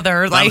the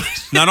mother. Like,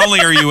 not only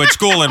are you at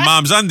school in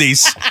mom's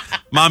undies,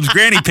 mom's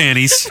granny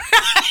panties.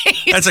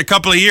 That's a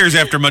couple of years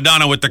after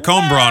Madonna with the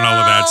comb bra and all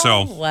of that.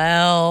 So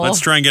well, let's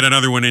try and get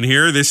another one in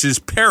here. This is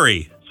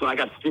Perry. So I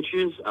got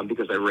stitches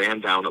because I ran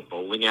down a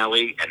bowling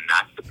alley and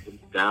knocked the pins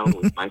down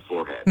with my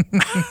forehead.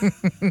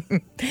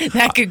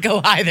 that could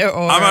go either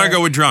or. I'm going to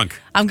go with drunk.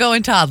 I'm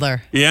going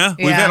toddler. Yeah?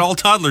 We've Yeah. had all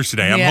toddlers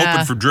today. I'm Yeah.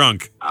 hoping for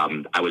drunk.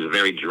 I was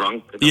very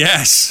drunk.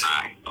 Yes.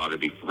 I thought it'd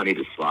be funny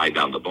to slide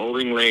down the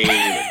bowling lane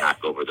and knock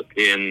over the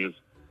pins.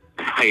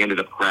 I ended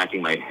up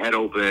cracking my head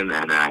open,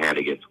 and I had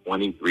to get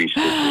 23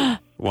 stitches.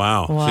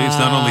 Wow. See, it's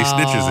not only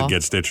snitches that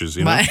get stitches,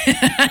 you know?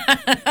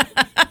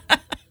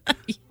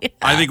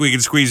 I think we can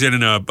squeeze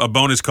in a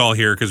bonus call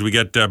here because we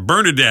got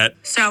Bernadette.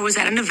 So I was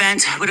at an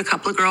event with a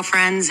couple of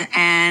girlfriends,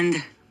 and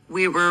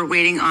we were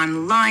waiting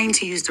online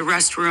to use the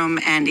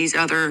restroom, and these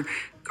other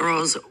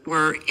girls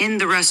were in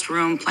the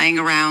restroom playing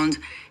around,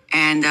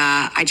 and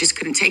I just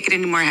couldn't take it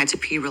anymore. I had to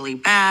pee really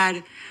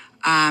bad.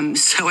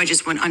 So I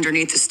just went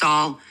underneath the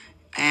stall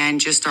and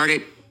just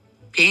started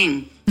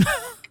peeing.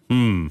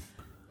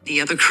 The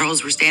other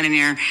girls were standing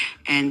there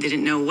and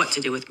didn't know what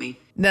to do with me.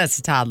 That's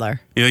a toddler.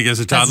 You think it's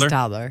a toddler? That's a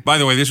toddler. By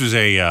the way, this was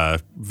a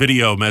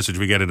video message.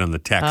 We got it on the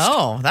text.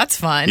 Oh, that's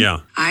fun. Yeah.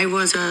 I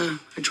was a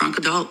drunk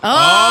adult.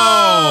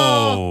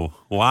 Oh,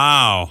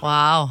 wow.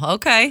 Wow.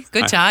 Okay.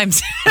 Good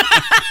times.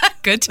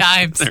 Good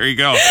times. There you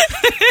go.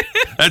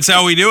 That's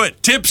how we do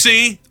it.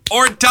 Tipsy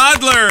or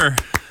toddler.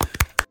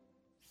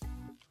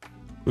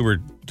 We were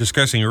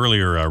discussing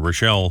earlier,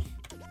 Rochelle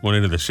went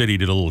into the city,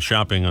 did a little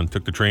shopping, and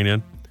took the train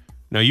in.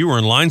 Now, you were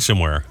in line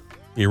somewhere.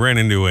 You ran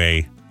into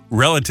a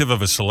relative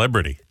of a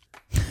celebrity.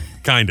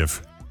 Kind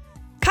of.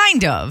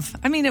 Kind of.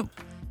 I mean,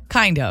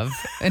 kind of.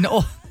 An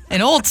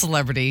old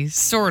celebrity,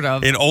 sort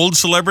of. An old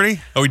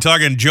celebrity? Are we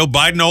talking Joe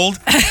Biden old?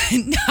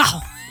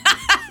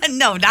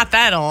 No, not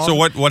that old. So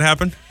what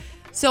happened?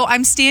 So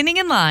I'm standing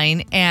in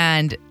line,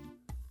 and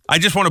I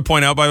just want to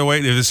point out, by the way,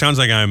 if it sounds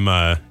like I'm,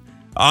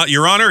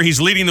 Your Honor, he's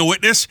leading the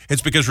witness.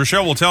 It's because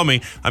Rochelle will tell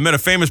me I met a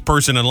famous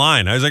person in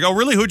line. I was like, oh,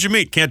 really? Who'd you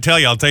meet? Can't tell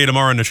you. I'll tell you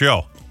tomorrow on the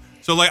show.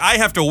 So, like, I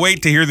have to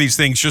wait to hear these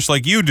things just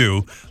like you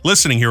do,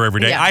 listening here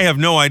every day. Yeah. I have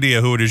no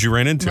idea who it is you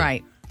ran into.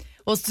 right.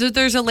 Well, so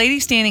there's a lady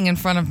standing in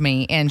front of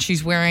me, and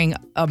she's wearing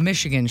a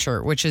Michigan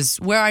shirt, which is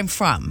where I'm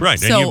from. Right.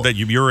 So And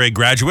you're a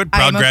graduate,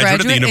 proud I'm a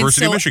graduate at the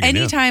University and of Michigan.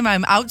 Anytime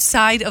I'm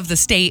outside of the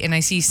state and I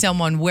see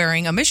someone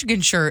wearing a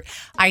Michigan shirt,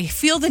 I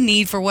feel the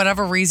need for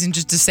whatever reason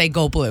just to say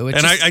 "Go Blue."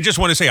 And I just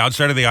want to say,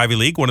 outside of the Ivy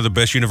League, one of the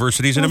best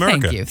universities in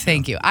America.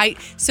 Thank you.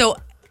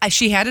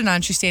 She had it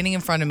on. She's standing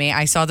in front of me.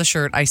 I saw the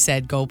shirt. I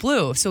said, "Go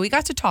Blue." So we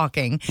got to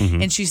talking,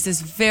 Mm-hmm. and she's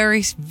this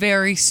very,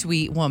 very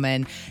sweet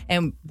woman.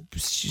 And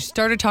she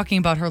started talking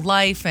about her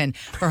life, and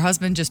her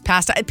husband just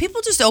passed. People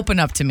just open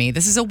up to me.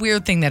 This is a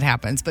weird thing that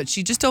happens, but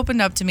she just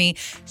opened up to me.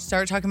 She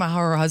started talking about how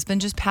her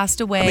husband just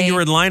passed away. I mean, you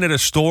were in line at a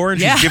store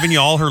and Yeah. she's giving you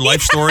all her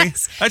life story?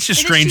 Yes. That's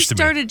just And then strange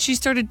to me. She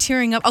started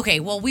tearing up.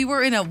 Okay, well, we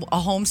were in a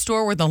home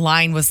store where the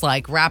line was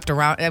like wrapped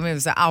around. I mean, it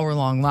was an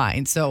hour-long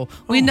line. So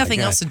we had my nothing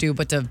God. else to do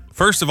but to.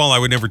 First of all, I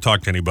would never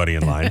talk to anybody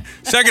in line.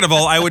 Second of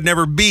all, I would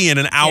never be in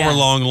an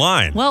hour-long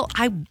line. Well,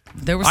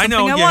 there was I something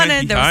know, I yeah,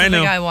 wanted. There was I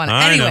something know, I wanted.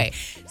 I know. Anyway,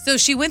 so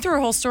she went through her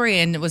whole story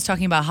and was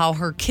talking about how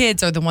her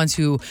kids are the ones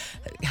who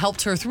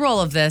helped her through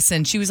all of this.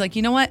 And she was like,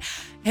 you know what?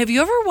 Have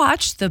you ever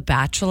watched The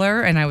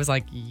Bachelor? And I was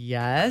like,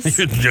 yes.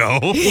 No.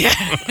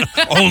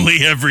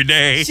 Only every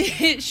day.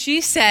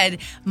 She said,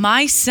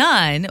 my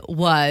son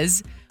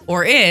was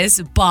or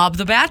is Bob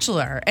the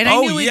Bachelor. And I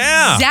Oh, knew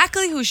yeah.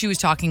 exactly who she was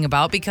talking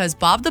about because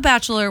Bob the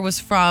Bachelor was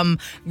from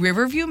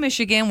Riverview,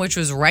 Michigan, which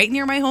was right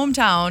near my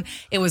hometown.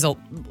 It was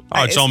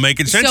it's all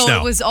making sense so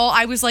now. It was all,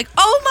 I was like,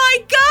 oh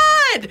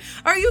my God,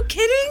 are you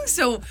kidding?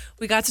 So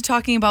we got to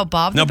talking about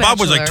Bob Now, the Bachelor. Bob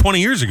was like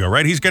 20 years ago,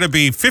 right? He's going to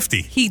be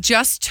 50. He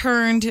just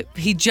turned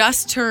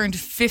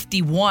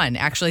 51,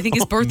 actually. I think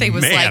his birthday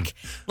was man.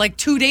 like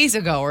 2 days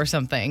ago or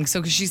something.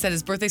 So cause she said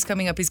his birthday's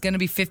coming up, he's going to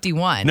be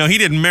 51. No, he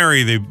didn't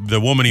marry the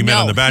woman he met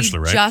on The Bachelor,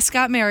 he right? just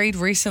got married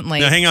recently.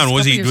 Now, hang on. just a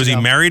Was couple he years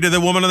ago. married to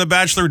the woman on The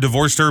Bachelor,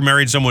 divorced her,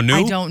 married someone new?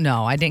 I don't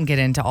know. I didn't get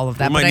into all of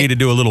that. We might but need to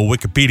do a little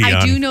Wikipedia I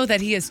on. do know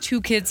that he has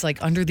 2 kids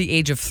like under the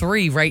age of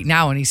 3 right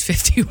now, and he's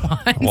 51.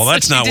 Well,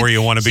 that's she not where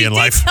you want to be she in did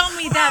life. Tell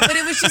me that, but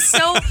it was just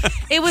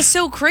it was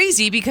so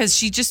crazy because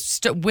she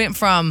just went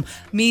from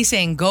me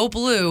saying "Go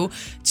Blue"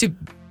 to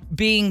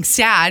being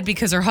sad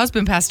because her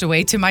husband passed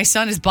away to my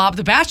son is Bob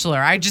the Bachelor.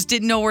 I just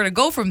didn't know where to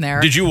go from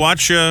there. Did you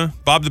watch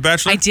Bob the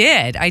Bachelor? I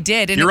did.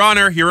 And Your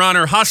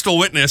Honor, hostile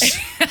witness.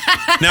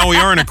 Now we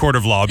are in a court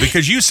of law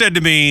because you said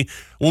to me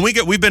when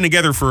we've been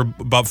together for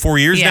about 4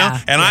 years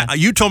Yeah, now,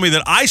 and you told me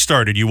that I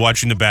started you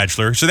watching The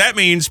Bachelor. So that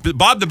means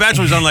Bob the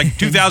Bachelor was on like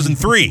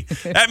 2003.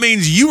 That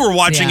means you were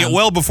watching Yeah. it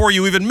well before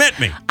you even met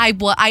me.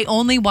 I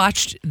only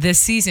watched this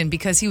season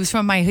because he was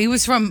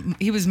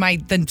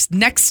the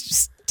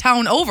next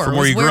town over. From was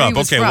where you grew up. he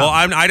was Okay, from. well,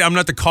 I'm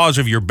not the cause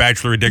of your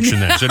Bachelor addiction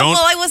then. So don't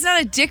well, I was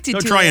not addicted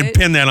don't to try it. and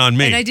pin that on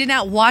me. And I did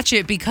not watch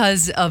it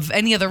because of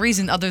any other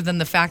reason other than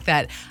the fact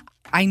that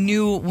I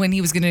knew when he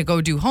was going to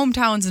go do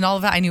hometowns and all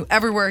of that. I knew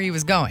everywhere he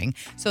was going.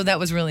 So that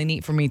was really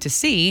neat for me to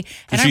see.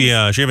 Did she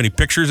have any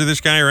pictures of this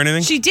guy or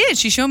anything? She did.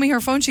 She showed me her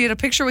phone. She had a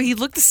picture where he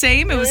looked the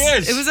same. It was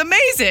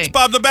amazing. It's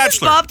Bob the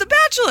Bachelor. Bob the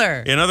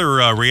Bachelor. In other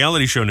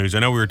reality show news, I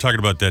know we were talking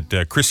about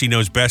that Chrissy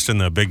Knows Best and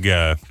the big,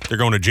 they're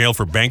going to jail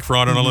for bank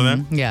fraud and all of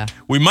that. Yeah.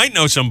 We might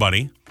know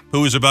somebody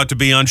who is about to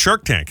be on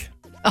Shark Tank.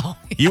 Oh,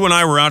 You and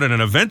I were out at an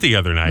event the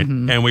other night,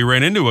 and we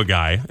ran into a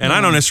guy, and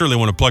I don't necessarily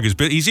want to plug his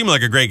business. He seemed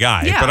like a great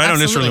guy, Yeah, but I don't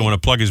necessarily absolutely. want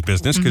to plug his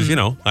business because,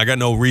 I got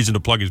no reason to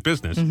plug his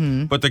business.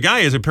 But the guy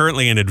is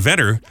apparently an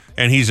inventor,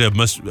 and he's a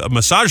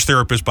massage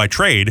therapist by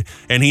trade,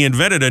 and he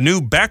invented a new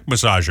back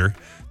massager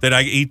that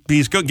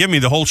he's giving me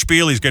the whole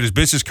spiel. He's got his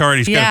business card.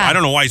 I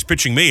don't know why he's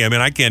pitching me. I mean,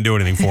 I can't do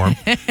anything for him.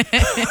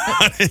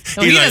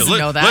 he doesn't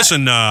know that.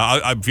 Listen,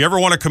 if you ever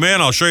want to come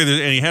in, I'll show you.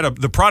 And he had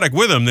the product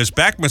with him, this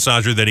back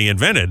massager that he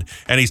invented,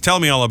 and he's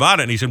telling me all about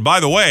it. And he said, by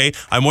the way,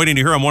 I'm waiting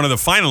to hear I'm one of the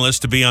finalists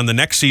to be on the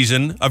next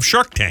season of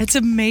Shark Tank. it's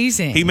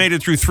amazing. He made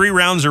it through 3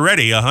 rounds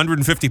already,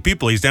 150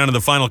 people. He's down to the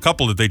final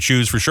couple that they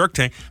choose for Shark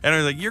Tank. And I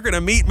was like, you're going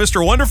to meet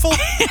Mr. Wonderful?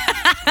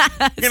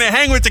 You're going to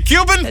hang with the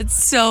Cuban?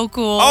 It's so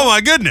cool. Oh,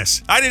 my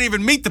goodness. I didn't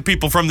even meet the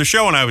people from the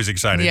show, and I was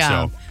excited.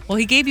 yeah. So Well,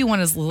 he gave you one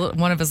of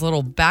his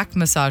little back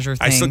massager things.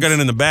 I still got it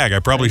in the bag. I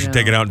probably should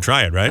take it out and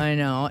try it, right? I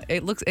know.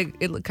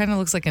 It kind of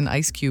looks like an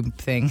ice cube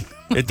thing.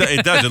 It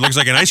does. It looks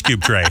like an ice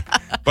cube tray.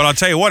 But I'll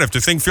tell you what, if the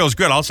thing feels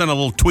good, I'll send a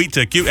little tweet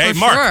to Cuban. Hey,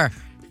 Mark. Sure.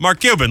 Mark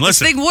Cuban,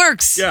 listen. This thing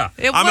works. Yeah.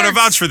 I'm going to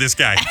vouch for this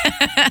guy.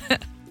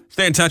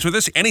 Stay in touch with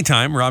us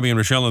anytime. Robbie and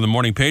Rochelle on the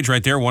morning page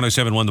right there,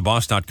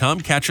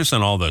 1071theboss.com. Catch us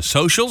on all the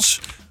socials.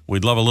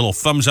 We'd love a little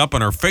thumbs up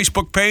on our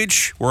Facebook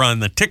page. We're on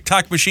the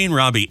TikTok machine,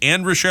 Robbie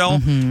and Rochelle. You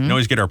can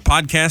always get our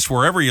podcast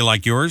wherever you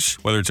like yours,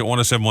 whether it's at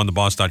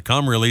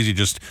 1071theboss.com. Real easy.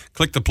 Just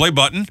click the play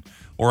button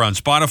or on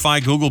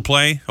Spotify, Google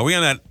Play. Are we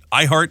on that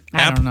iHeart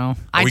app? I don't know.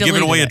 Are we giving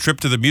deleted away a it.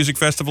 trip to the music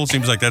festival?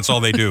 Seems like that's all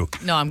they do.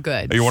 No, I'm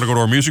good. Hey, you want to go to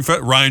our music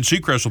festival? Ryan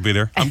Seacrest will be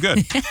there. I'm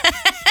good.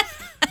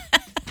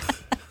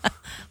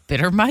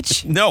 Bitter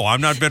much? No,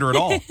 I'm not bitter at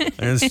all.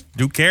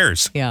 Who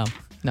cares? Yeah.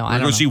 No, I We're don't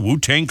going know. to see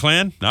Wu-Tang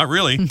Clan? Not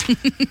really.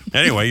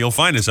 Anyway, you'll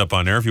find us up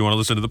on there if you want to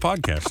listen to the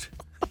podcast.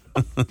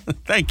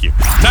 Thank you.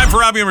 Time for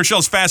Robbie and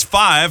Rochelle's Fast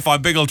Five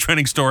on Big Old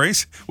Trending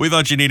Stories. We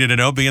thought you needed to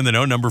know. Be in the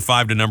know, number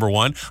 5 to number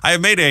 1. I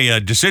have made a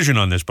decision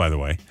on this, by the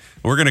way.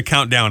 We're going to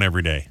count down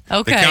every day.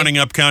 Okay. The counting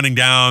up, counting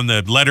down,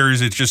 the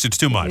letters, it's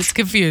too much. It's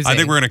confusing. I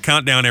think we're going to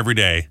count down every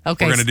day.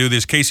 Okay. We're going to do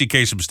this Casey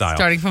Kasem style.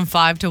 Starting from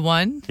 5 to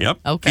 1? Yep.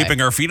 Okay.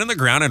 Keeping our feet on the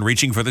ground and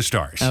reaching for the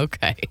stars.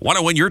 Okay. Want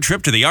to win your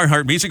trip to the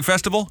iHeart Music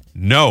Festival?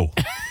 No.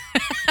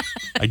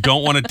 I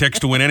don't want a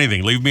text to win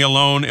anything. Leave me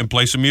alone and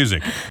play some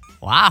music.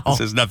 Wow. This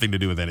has nothing to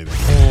do with anything.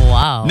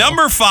 Wow.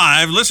 Number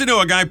 5, listen to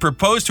a guy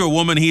propose to a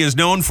woman he has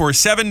known for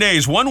 7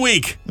 days, 1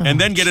 week, and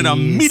then get an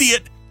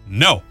immediate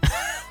no.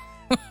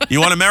 You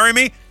want to marry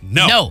me?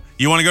 No. No.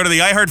 You want to go to the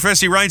iHeart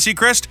Festi Ryan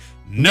Seacrest?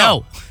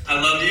 No. I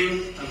love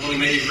you. I've only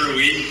met you for a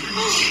week.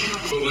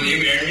 But will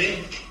you marry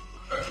me?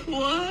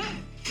 What?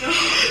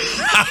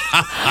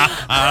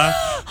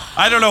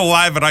 I don't know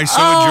why, but I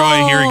so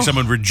enjoy hearing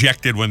someone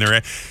rejected when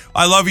they're,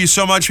 I love you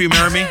so much, will you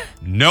marry me?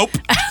 Nope.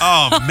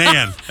 Oh,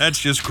 man. That's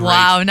just great.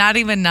 Wow. Not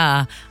even,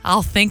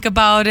 I'll think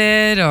about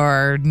it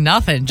or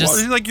nothing. Just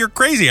Well, like, you're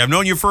crazy. I've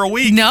known you for a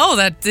week. No,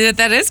 that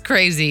is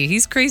crazy.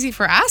 He's crazy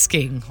for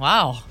asking.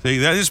 Wow. See,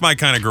 that is my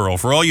kind of girl.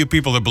 For all you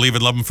people that believe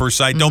in love at first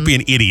sight, don't be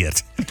an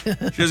idiot. She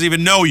doesn't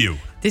even know you.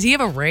 Did he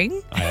have a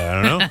ring? I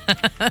don't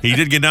know. He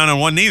did get down on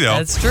one knee, though.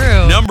 That's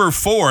true. Number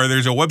 4,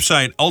 there's a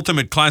website,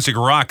 Ultimate Classic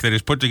Rock, that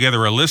has put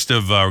together a list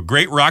of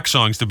great rock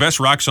songs, the best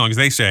rock songs,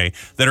 they say,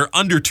 that are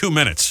under 2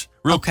 minutes.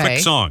 Real quick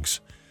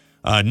songs.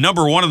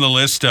 Number 1 on the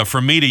list,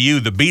 From Me to You,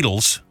 The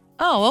Beatles.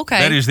 Oh, okay.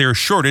 That is their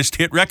shortest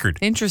hit record.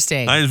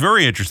 Interesting. That is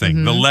very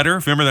interesting. The Letter,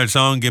 remember that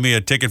song, Give Me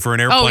a Ticket for an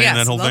Airplane, Oh, yes.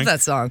 that whole Love thing?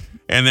 that song.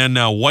 And then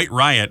White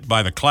Riot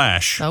by The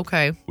Clash.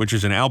 Okay. Which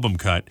is an album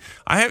cut.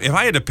 If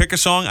I had to pick a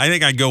song, I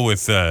think I'd go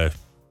with,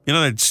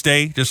 that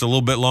Stay, just a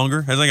little bit longer.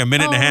 It's like a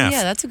minute and a half.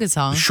 Yeah, that's a good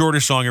song. The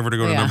shortest song ever to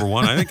go to Yeah. number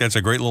 1. I think that's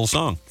a great little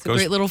song. It's a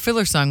great little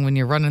filler song when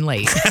you're running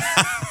late.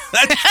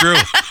 That's true.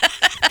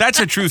 That's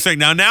a true thing.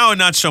 Now,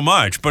 not so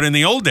much, but in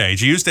the old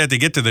days, you used to have to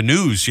get to the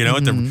news, they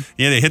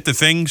hit the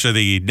thing so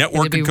the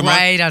network could come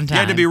right on You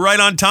had to time. be right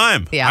on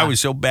time. Yeah. I was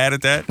so bad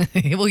at that.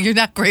 Well, you're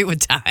not great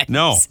with time.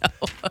 No.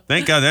 so.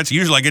 Thank God. That's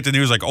usually I get the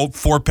news like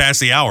 4 past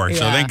the hour.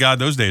 So Yeah. thank God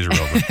those days are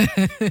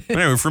over. But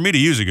anyway, For Me to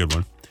Use a good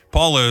one.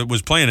 Paul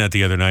was playing that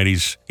the other night.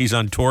 He's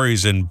on tour.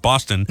 He's in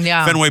Boston.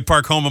 Yeah. Fenway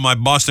Park, home of my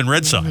Boston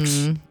Red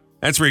Sox.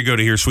 That's where you go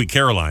to hear Sweet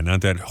Caroline,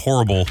 not that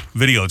horrible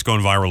video that's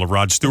going viral of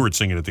Rod Stewart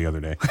singing it the other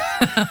day.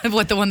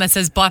 What, the one that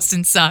says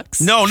Boston sucks?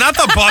 No, not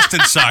the Boston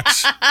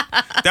Sucks.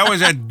 That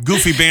was that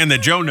goofy band that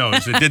Joe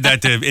knows that did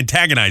that to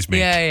antagonize me.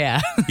 Yeah.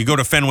 You go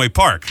to Fenway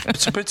Park.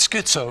 It's a bit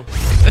schizo.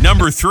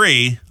 Number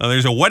 3,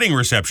 there's a wedding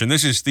reception.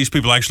 This is these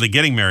people actually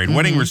getting married.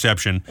 Wedding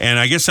reception. And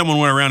I guess someone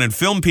went around and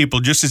filmed people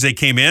just as they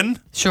came in.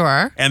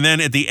 Sure. And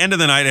then at the end of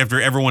the night, after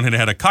everyone had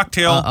had a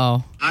cocktail,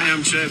 Uh-oh. Hi,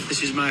 I'm Trev.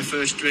 This is my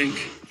first drink.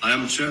 I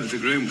am Trev, the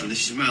groom, and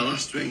this is my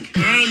last drink.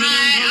 Hi,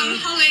 I'm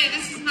Holly.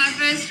 This is my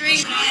first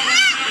drink. Where am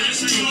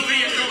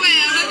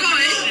I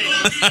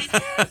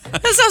going?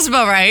 That sounds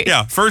about right.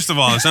 yeah, first of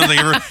all, it sounds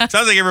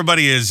like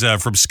everybody is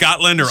from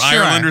Scotland or Sure,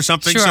 Ireland or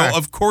something. sure. So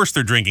of course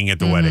they're drinking at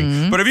the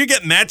wedding. But if you're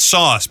getting that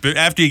sauce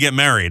after you get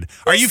married,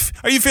 are you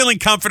feeling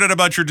confident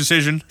about your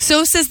decision?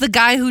 So says the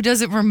guy who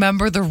doesn't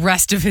remember the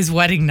rest of his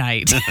wedding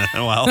night,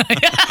 Well,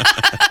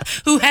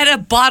 who had a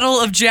bottle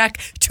of Jack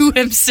to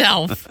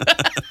himself.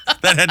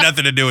 that had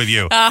nothing to do with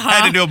you.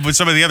 Had to do with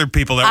some of the other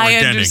people that were I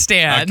attending.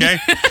 understand. Okay.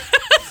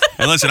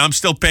 And listen, I'm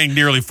still paying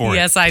dearly for it.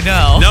 Yes, I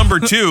know. Number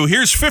 2,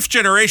 here's 5th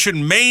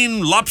generation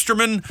Maine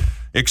lobsterman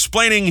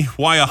explaining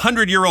why a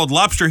 100-year-old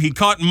lobster he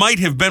caught might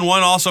have been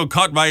one also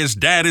caught by his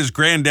dad, his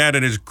granddad,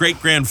 and his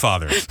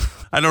great-grandfather.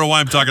 I don't know why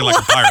I'm talking like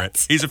a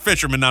pirate. He's a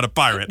fisherman, not a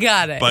pirate.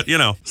 Got it. But,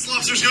 This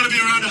lobster's going to be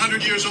around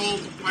 100 years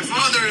old. My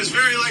father has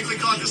very likely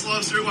caught this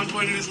lobster at one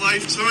point in his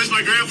life. So is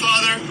my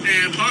grandfather,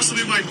 and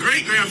possibly my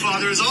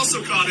great-grandfather has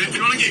also caught it. If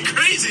you want to get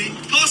crazy,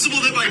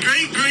 possible that my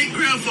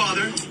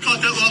great-great-grandfather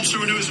caught that lobster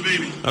when it was a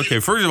baby. Okay,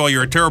 first of all,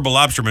 you're a terrible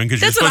lobsterman because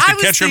you're That's what supposed I to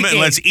was catch him and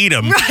thinking. let's eat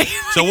him. Right.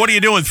 So what are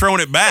you doing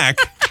throwing it back?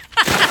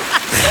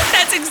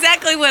 That's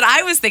exactly what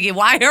I was thinking.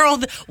 Why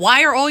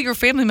are all your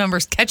family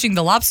members catching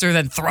the lobster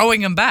then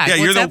throwing him back? Yeah,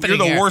 What's you're happening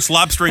the here? worst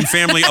lobstering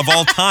family of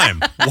all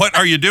time. What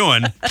are you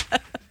doing?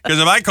 Because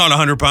if I caught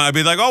 100 pounds, I'd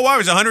be like, oh, wow,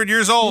 he's 100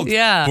 years old.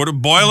 Yeah.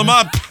 Boil him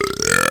up.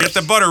 Get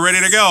the butter ready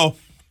to go.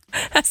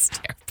 That's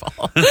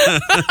terrible.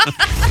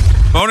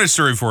 Bonus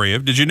story for you.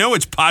 Did you know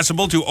it's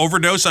possible to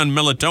overdose on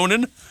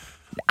melatonin?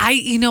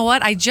 You know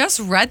what? I just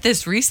read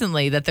this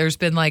recently that there's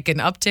been like an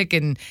uptick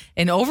in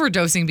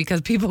overdosing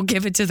because people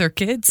give it to their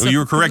kids. Well, you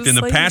were correct. In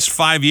the past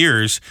 5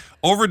 years,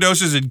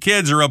 overdoses in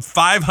kids are up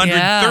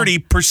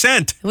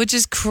 530%. Which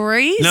is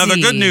crazy. Now,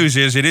 the good news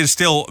is it is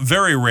still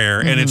very rare,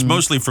 and it's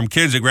mostly from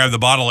kids that grab the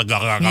bottle and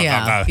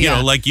you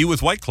know, like you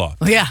with White Claw.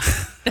 Yeah,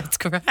 that's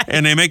correct.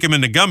 And they make them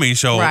into gummies.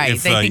 So right,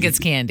 if, they think it's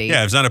candy.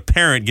 Yeah, it's not a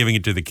parent giving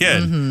it to the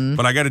kid.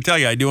 But I got to tell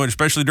you, I do it,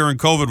 especially during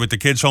COVID with the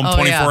kids home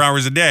 24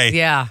 hours a day.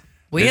 Yeah.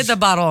 We had the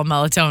bottle of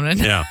melatonin.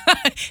 Yeah.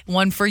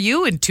 1 for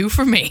you and 2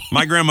 for me.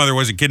 My grandmother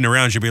wasn't kidding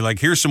around. She'd be like,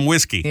 here's some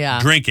whiskey. Yeah.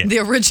 Drink it. The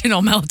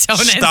original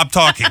melatonin. Stop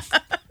talking.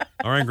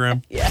 All right,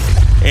 Graham. Yeah.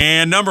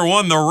 And number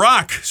 1, The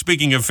Rock,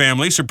 speaking of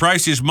family,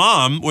 surprised his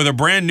mom with a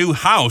brand new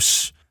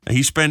house.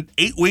 He spent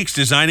 8 weeks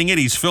designing it.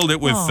 He's filled it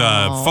with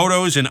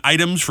photos and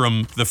items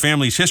from the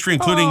family's history,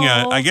 including,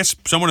 I guess,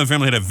 someone in the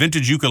family had a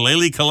vintage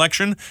ukulele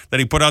collection that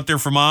he put out there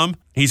for Mom.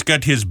 He's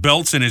got his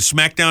belts and his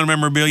SmackDown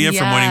memorabilia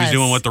from when he was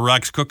doing What the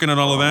Rock's Cooking and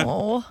all of that.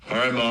 All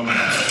right, Mom.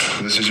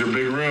 This is your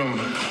big room.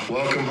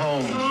 Welcome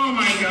home. Oh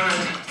my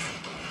God.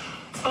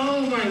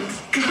 Oh my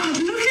God.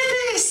 Look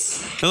at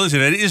this. Now,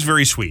 listen, it is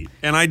very sweet.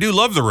 And I do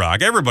love The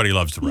Rock. Everybody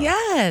loves The Rock.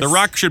 Yes. The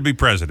Rock should be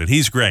president.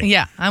 He's great.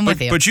 Yeah, I'm with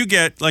you. But you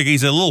get, like,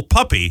 he's a little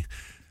puppy.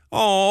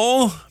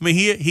 Oh, I mean,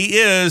 he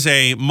is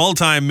a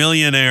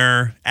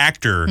multi-millionaire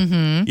actor.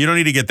 You don't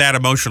need to get that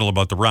emotional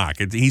about The Rock.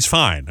 He's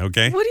fine,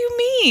 okay? What do you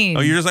mean?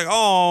 Oh, you're just like,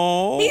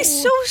 oh.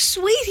 He's so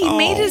sweet.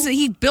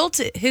 He built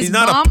his He's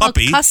not mom a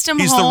puppy. custom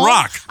He's home. The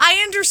Rock.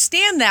 I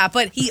understand that,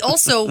 but he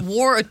also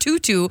wore a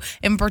tutu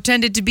and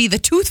pretended to be the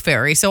Tooth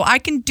Fairy, so I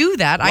can do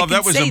that. Well, I can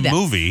that was say a that.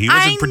 movie. He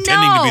wasn't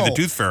pretending to be the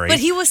Tooth Fairy. But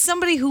he was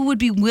somebody who would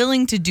be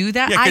willing to do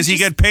that. Yeah, because he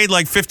got paid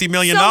like $50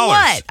 million. So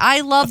what?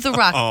 I love The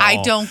Rock.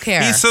 I don't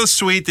care. He's so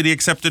sweet that he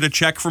accepted a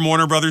check from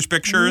Warner Brothers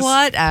Pictures.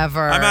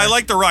 Whatever. I mean, I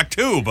like The Rock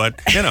too, but,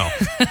 you know.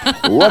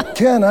 What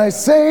can I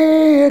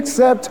say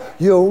except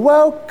you're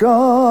welcome?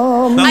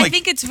 I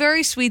think it's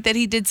very sweet that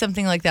he did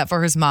something like that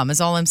for his mom, is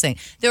all I'm saying.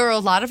 There are a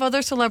lot of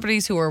other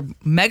celebrities who are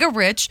mega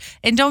rich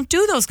and don't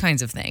do those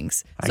kinds of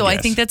things. So I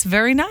think that's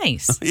very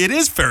nice. It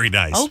is very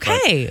nice.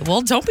 Okay.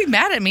 Well, don't be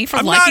mad at me for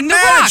I'm liking not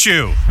The mad Rock. at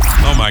you.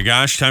 Oh my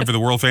gosh, time for the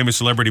world famous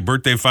celebrity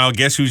birthday file.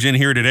 Guess who's in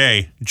here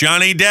today?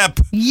 Johnny Depp.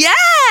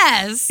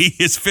 Yes. He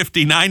is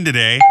 59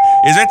 today.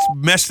 Is that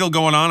mess still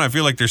going on? I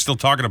feel like they're still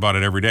talking about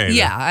it every day.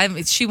 Yeah,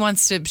 she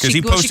wants to. Because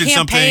he posted she can't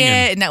something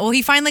pay it. Well,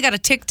 he finally got a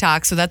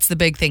TikTok, so that's the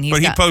big thing.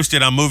 But he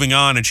posted, I'm moving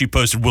on, and she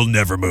posted, we'll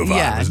never move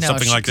on. Is it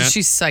something like that?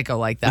 She's psycho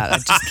like that. I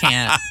just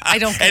can't. I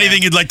don't care.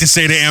 Anything you'd like to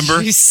say to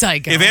Amber? She's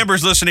psycho. If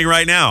Amber's listening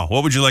right now,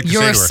 what would you like to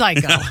You're say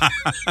to her?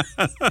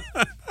 a psycho.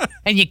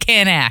 And you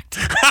can't act.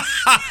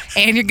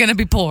 And you're going to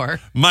be poor.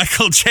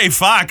 Michael J.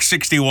 Fox,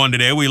 61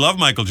 today. We love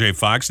Michael J.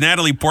 Fox.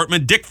 Natalie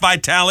Portman, Dick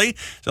Vitale,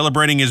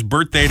 celebrating his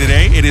birthday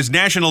today. It is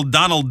National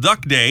Donald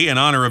Duck Day in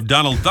honor of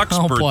Donald Duck's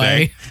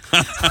birthday. Boy.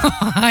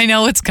 I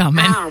know it's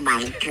coming. Oh,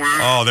 my God.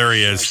 Oh, there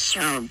he is.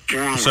 So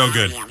good. So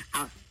good.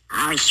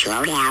 Oh,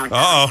 slow down.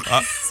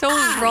 Uh-oh. So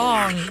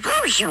wrong.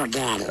 Oh, so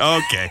good.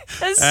 Okay.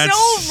 That's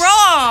so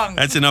wrong.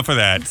 That's enough of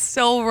that.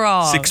 So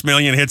wrong. 6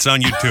 million hits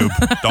on YouTube.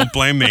 Don't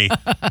blame me.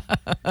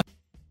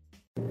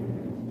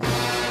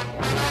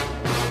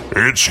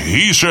 It's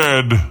He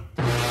Said,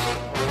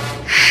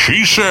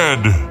 She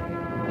Said,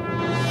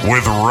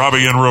 with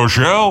Robbie and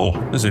Rochelle.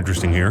 This is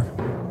interesting here.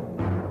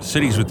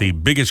 Cities with the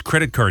biggest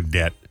credit card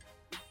debt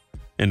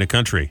in the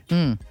country.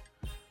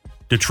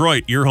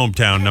 Detroit, your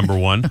hometown, number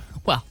 1.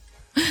 Well.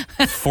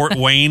 Fort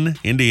Wayne,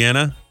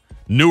 Indiana.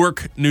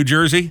 Newark, New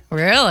Jersey.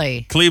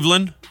 Really?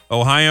 Cleveland,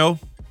 Ohio.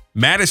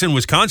 Madison,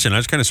 Wisconsin. I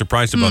was kind of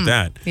surprised about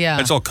that. Yeah.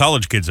 That's all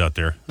college kids out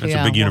there. That's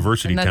a big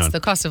university and town.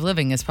 The cost of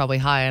living is probably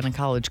high on a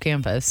college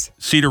campus.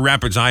 Cedar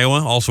Rapids,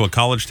 Iowa, also a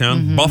college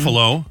town.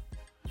 Buffalo.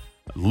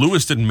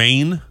 Lewiston,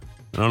 Maine.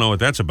 I don't know what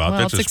that's about.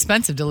 Well, that's it's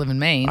expensive to live in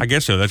Maine. I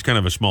guess so. That's kind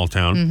of a small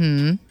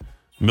town.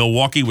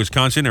 Milwaukee,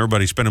 Wisconsin.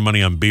 Everybody's spending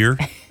money on beer.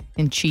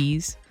 And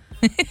cheese.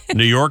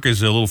 New York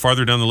is a little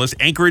farther down the list.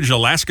 Anchorage,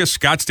 Alaska,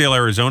 Scottsdale,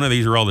 Arizona.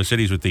 These are all the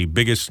cities with the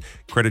biggest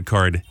credit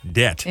card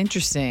debt.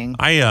 Interesting.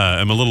 I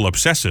am a little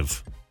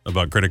obsessive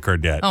about credit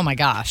card debt. Oh, my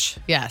gosh.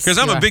 Yes. Because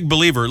I'm a big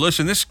believer.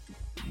 Listen, this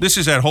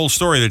is that whole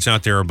story that's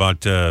out there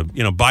about,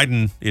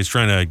 Biden is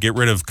trying to get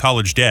rid of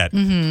college debt.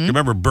 You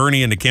remember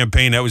Bernie in the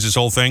campaign? That was his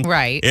whole thing.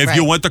 Right. If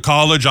you went to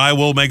college, I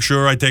will make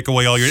sure I take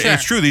away all your. Sure.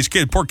 It's true. These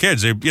kids, poor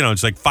kids.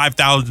 It's like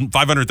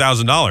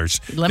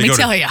 $500,000. Let me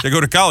tell you. They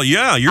go to college.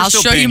 Yeah, you're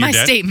still paying your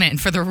debt. I'll show you my statement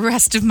for the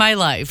rest of my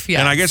life. Yeah.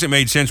 And I guess it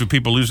made sense with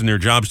people losing their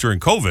jobs during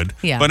COVID.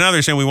 Yeah. But now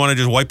they're saying we want to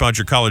just wipe out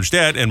your college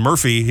debt. And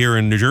Murphy here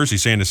in New Jersey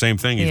saying the same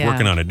thing. He's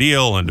working on a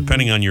deal, and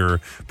depending on your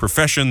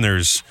profession,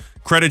 there's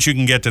credits you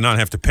can get to not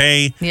have to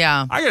pay.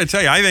 Yeah. I got to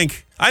tell you, I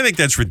think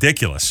that's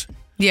ridiculous.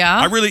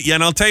 Yeah.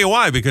 And I'll tell you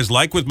why. Because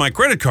like with my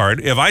credit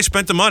card, if I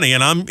spent the money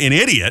and I'm an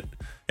idiot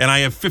and I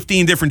have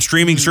 15 different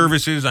streaming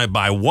services. I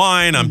buy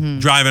wine. I'm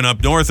driving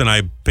up north, and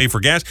I pay for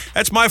gas.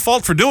 That's my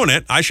fault for doing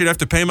it. I should have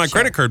to pay my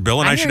credit card bill,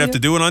 and I should have to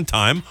do it on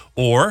time,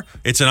 or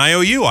it's an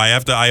IOU.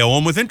 I owe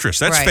them with interest.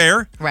 That's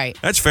fair. Right.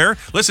 That's fair.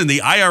 Listen, the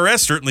IRS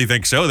certainly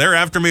thinks so. They're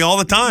after me all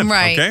the time.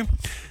 Right. Okay.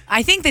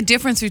 I think the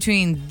difference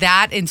between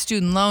that and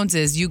student loans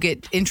is you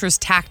get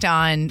interest tacked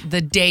on the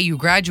day you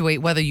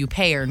graduate, whether you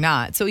pay or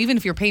not. So even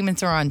if your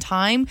payments are on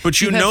time.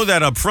 But you know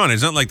that up front.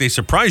 It's not like they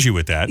surprise you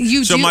with that.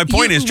 So my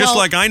point is, just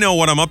like I know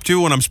what I'm up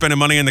to when I'm spending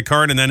money on the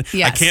card, and then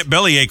I can't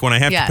bellyache when I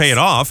have to pay it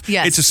off.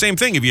 It's the same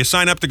thing. If you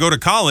sign up to go to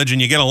college and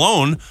you get a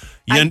loan,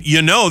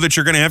 you know that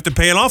you're going to have to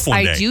pay it off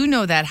one day. I do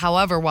know that.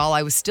 However, while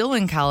I was still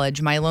in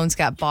college, my loans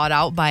got bought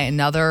out by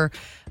another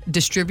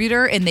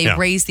distributor, and they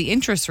raised the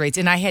interest rates,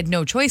 and I had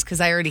no choice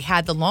because I already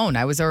had the loan.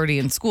 I was already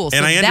in school. So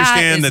and I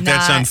understand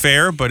that's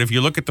unfair, but if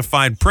you look at the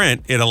fine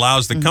print, it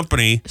allows the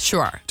company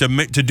to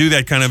do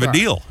that kind of a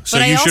deal. So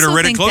but you should have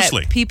read it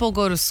closely. That people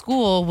go to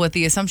school with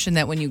the assumption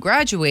that when you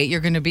graduate, you're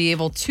going to be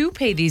able to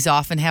pay these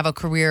off and have a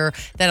career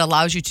that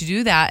allows you to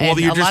do that. Well, and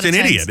you're just an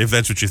idiot if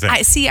that's what you think.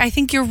 I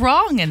think you're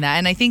wrong in that.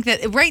 And I think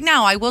that right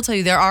now, I will tell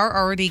you, there are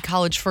already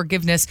college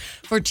forgiveness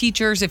for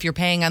teachers if you're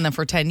paying on them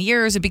for 10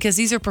 years, because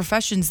these are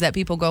professions that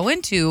people go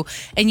into,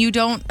 and you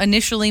don't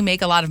initially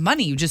make a lot of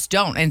money. You just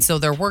don't. And so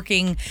they're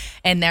working,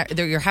 and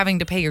you're having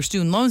to pay your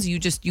student loans.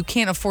 You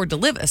can't afford to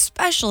live,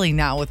 especially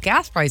now with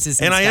gas prices.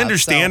 And I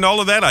understand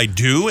all of that. I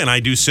do, and I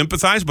do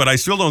sympathize, but I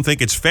still don't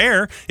think it's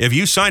fair. If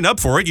you signed up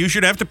for it, you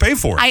should have to pay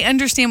for it. I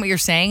understand what you're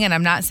saying, and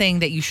I'm not saying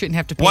that you shouldn't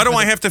have to pay. Why do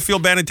I have to feel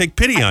bad and take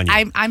pity on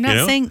you? I'm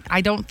not saying I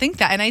don't think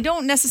that, and I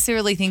don't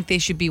necessarily think they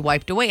should be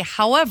wiped away.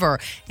 However,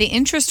 the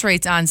interest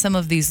rates on some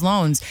of these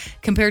loans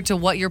compared to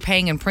what you're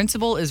paying in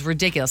principal is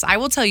ridiculous. I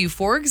will tell you,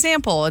 for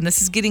example, and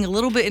this is getting a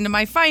little bit into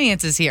my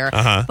finances here,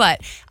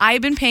 but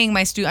I've been paying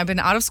I've been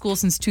out of school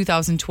since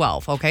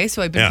 2012, okay?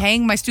 So I've been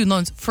paying my student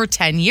loans for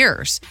 10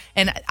 years,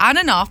 and on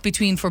and off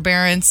between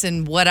forbearance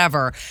and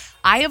whatever.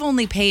 I have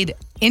only paid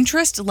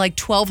interest like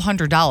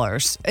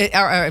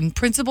 $1,200. And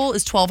principal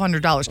is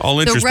 $1,200.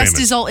 All interest The rest payments.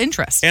 is all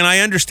interest. And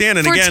I understand.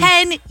 And for again,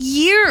 10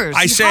 years.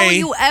 How are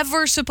you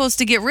ever supposed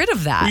to get rid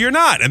of that? Well, you're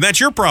not, and that's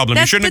your problem.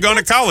 You shouldn't have gone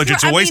to college.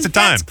 It's a waste of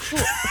time.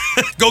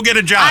 Go get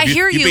a job. I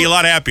hear you. You'd be a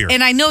lot happier.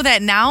 And I know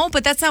that now,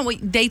 but that's not what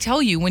they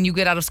tell you when you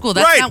get out of school.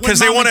 That's right, not what because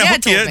they want to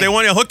hook you. told me. They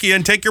want to hook you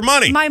and take your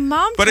money. My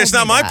mom But it's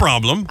not my that.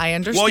 problem. I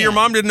understand. Well, your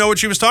mom didn't know what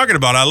she was talking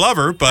about. I love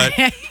her, but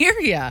I hear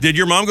you. Did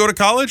your mom go to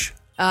college?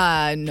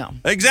 No.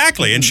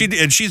 Exactly, and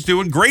she's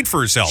doing great for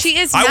herself. She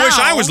is. I now, wish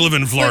I was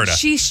living in Florida. But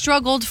she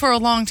struggled for a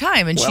long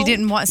time, and she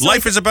didn't want. So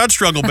life is about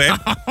struggle, babe.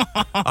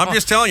 I'm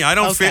just telling you, I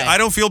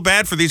don't feel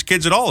bad for these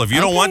kids at all. If you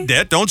don't want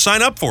debt, don't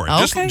sign up for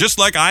it. Just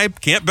like I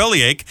can't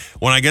bellyache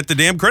when I get the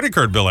damn credit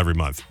card bill every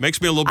month.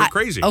 Makes me a little bit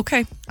crazy.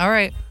 Okay, all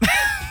right.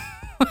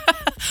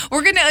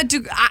 We're going to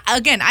do,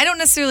 again, I don't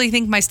necessarily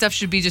think my stuff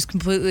should be just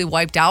completely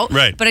wiped out.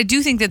 Right. But I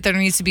do think that there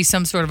needs to be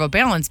some sort of a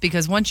balance,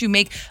 because once you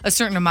make a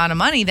certain amount of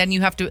money, then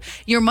you have to,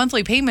 your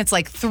monthly payment's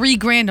like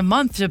 $3,000 a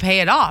month to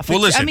pay it off. Well,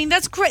 listen. I mean,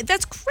 that's great.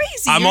 That's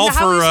crazy. I'm all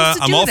for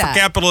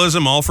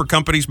capitalism, all for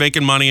companies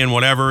making money and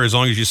whatever, as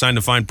long as you sign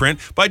the fine print.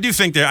 But I do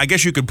think that I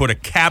guess you could put a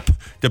cap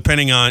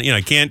depending on,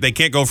 they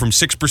can't go from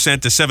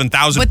 6% to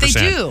 7,000%. But they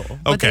do. Okay.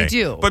 But they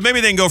do. But maybe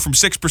they can go from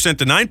 6%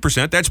 to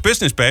 9%. That's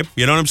business, babe.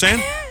 You know what I'm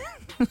saying?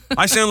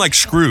 I sound like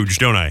Scrooge,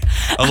 don't I?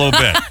 A little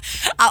bit.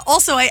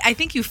 Also, I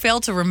think you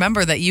fail to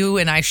remember that you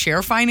and I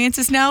share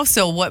finances now.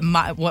 So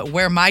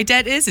where my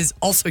debt is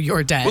also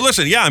your debt. Well,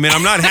 listen,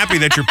 I'm not happy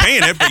that you're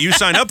paying it, but you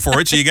signed up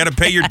for it, so you got to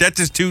pay your debt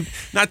to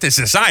not to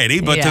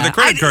society, but to the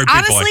credit card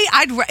people. Honestly,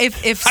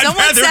 if someone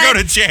rather said, go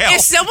to jail.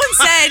 If someone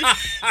said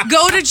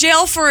go to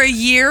jail for a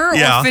year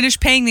or finish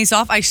paying these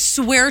off, I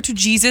swear to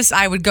Jesus,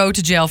 I would go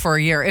to jail for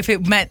a year if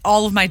it meant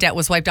all of my debt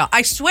was wiped out.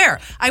 I swear,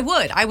 I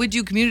would. I would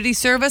do community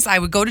service. I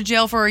would go to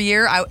jail for a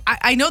year.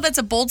 I know that's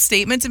a bold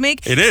statement to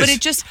make. It is. But it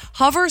just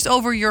hovers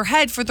over your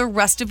head for the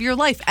rest of your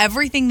life.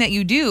 Everything that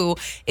you do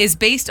is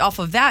based off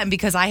of that. And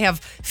because I have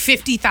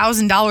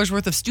 $50,000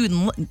 worth of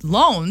student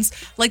loans,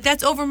 like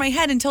that's over my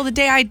head until the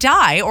day I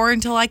die or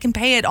until I can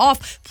pay it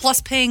off,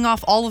 plus paying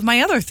off all of my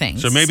other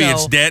things. So maybe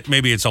it's debt,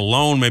 maybe it's a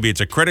loan, maybe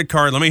it's a credit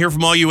card. Let me hear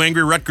from all you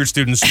angry Rutgers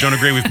students who don't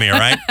agree with me, all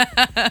right?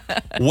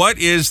 What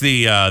is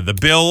the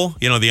bill,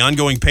 the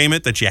ongoing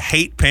payment that you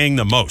hate paying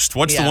the most?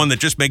 What's the one that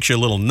just makes you a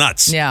little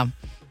nuts? Yeah.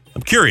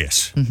 I'm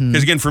curious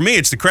because again, for me,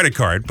 it's the credit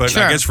card, but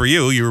I guess for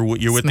you, you're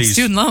with these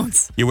student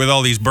loans. You're with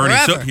all these Bernie,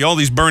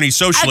 Bernie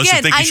socialists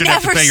who think you should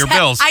have to pay your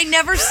bills. I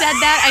never said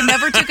that. I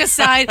never took a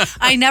side.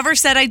 I never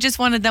said I just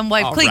wanted them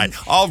wiped clean.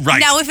 All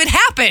right. Now, if it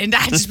happened,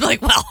 I'd just be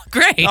like, well,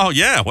 great. Oh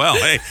yeah, well,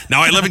 hey,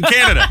 now I live in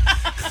Canada.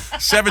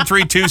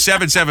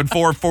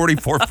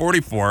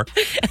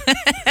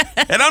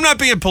 732-774-4444. And I'm not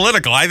being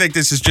political. I think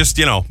this is just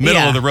middle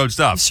of the road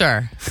stuff.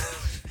 Sure.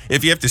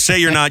 If you have to say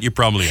you're not, you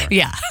probably are.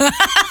 Yeah.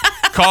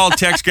 Call,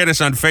 text, get us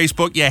on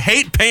Facebook. You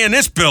hate paying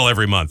this bill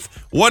every month.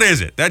 What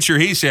is it? That's your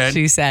He Said.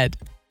 She said.